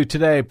get to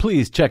today,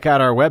 please check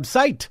out our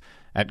website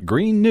at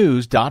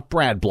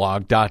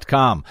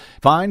greennews.bradblog.com.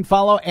 Find,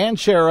 follow, and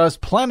share us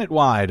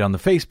planet-wide on the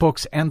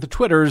Facebooks and the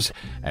Twitters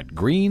at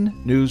Green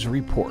News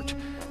Report.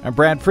 I'm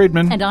Brad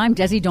Friedman. And I'm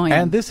Desi Doyen.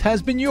 And this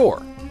has been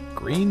your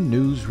Green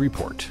News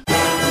Report.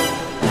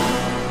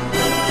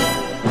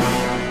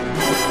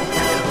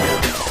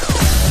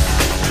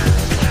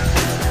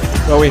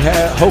 So we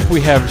hope we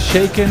have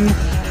shaken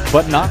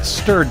but not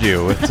stirred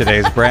you with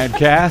today's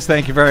BradCast.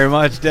 Thank you very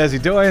much,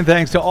 Desi Doyen.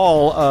 Thanks to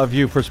all of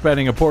you for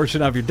spending a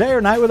portion of your day or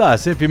night with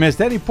us. If you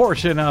missed any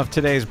portion of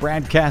today's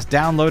BradCast,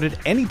 download it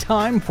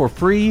anytime for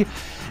free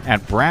at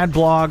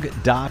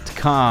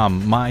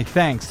bradblog.com. My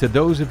thanks to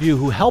those of you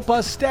who help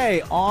us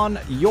stay on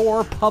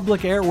your public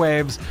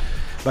airwaves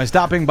by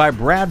stopping by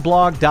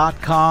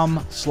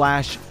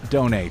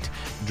bradblog.com/donate.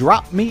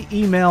 Drop me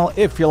email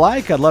if you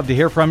like. I'd love to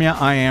hear from you.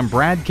 I am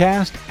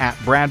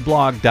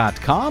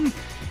bradcast@bradblog.com.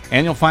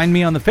 And you'll find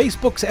me on the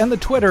Facebooks and the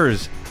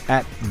Twitters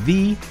at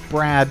The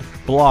Brad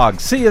Blog.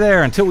 See you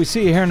there. Until we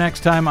see you here next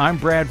time, I'm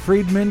Brad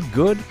Friedman.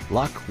 Good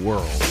luck,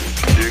 world.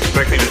 Do you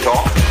expect me to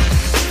talk?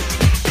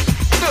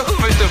 No,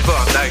 Mr.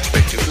 Bond, I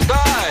expect you to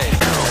die.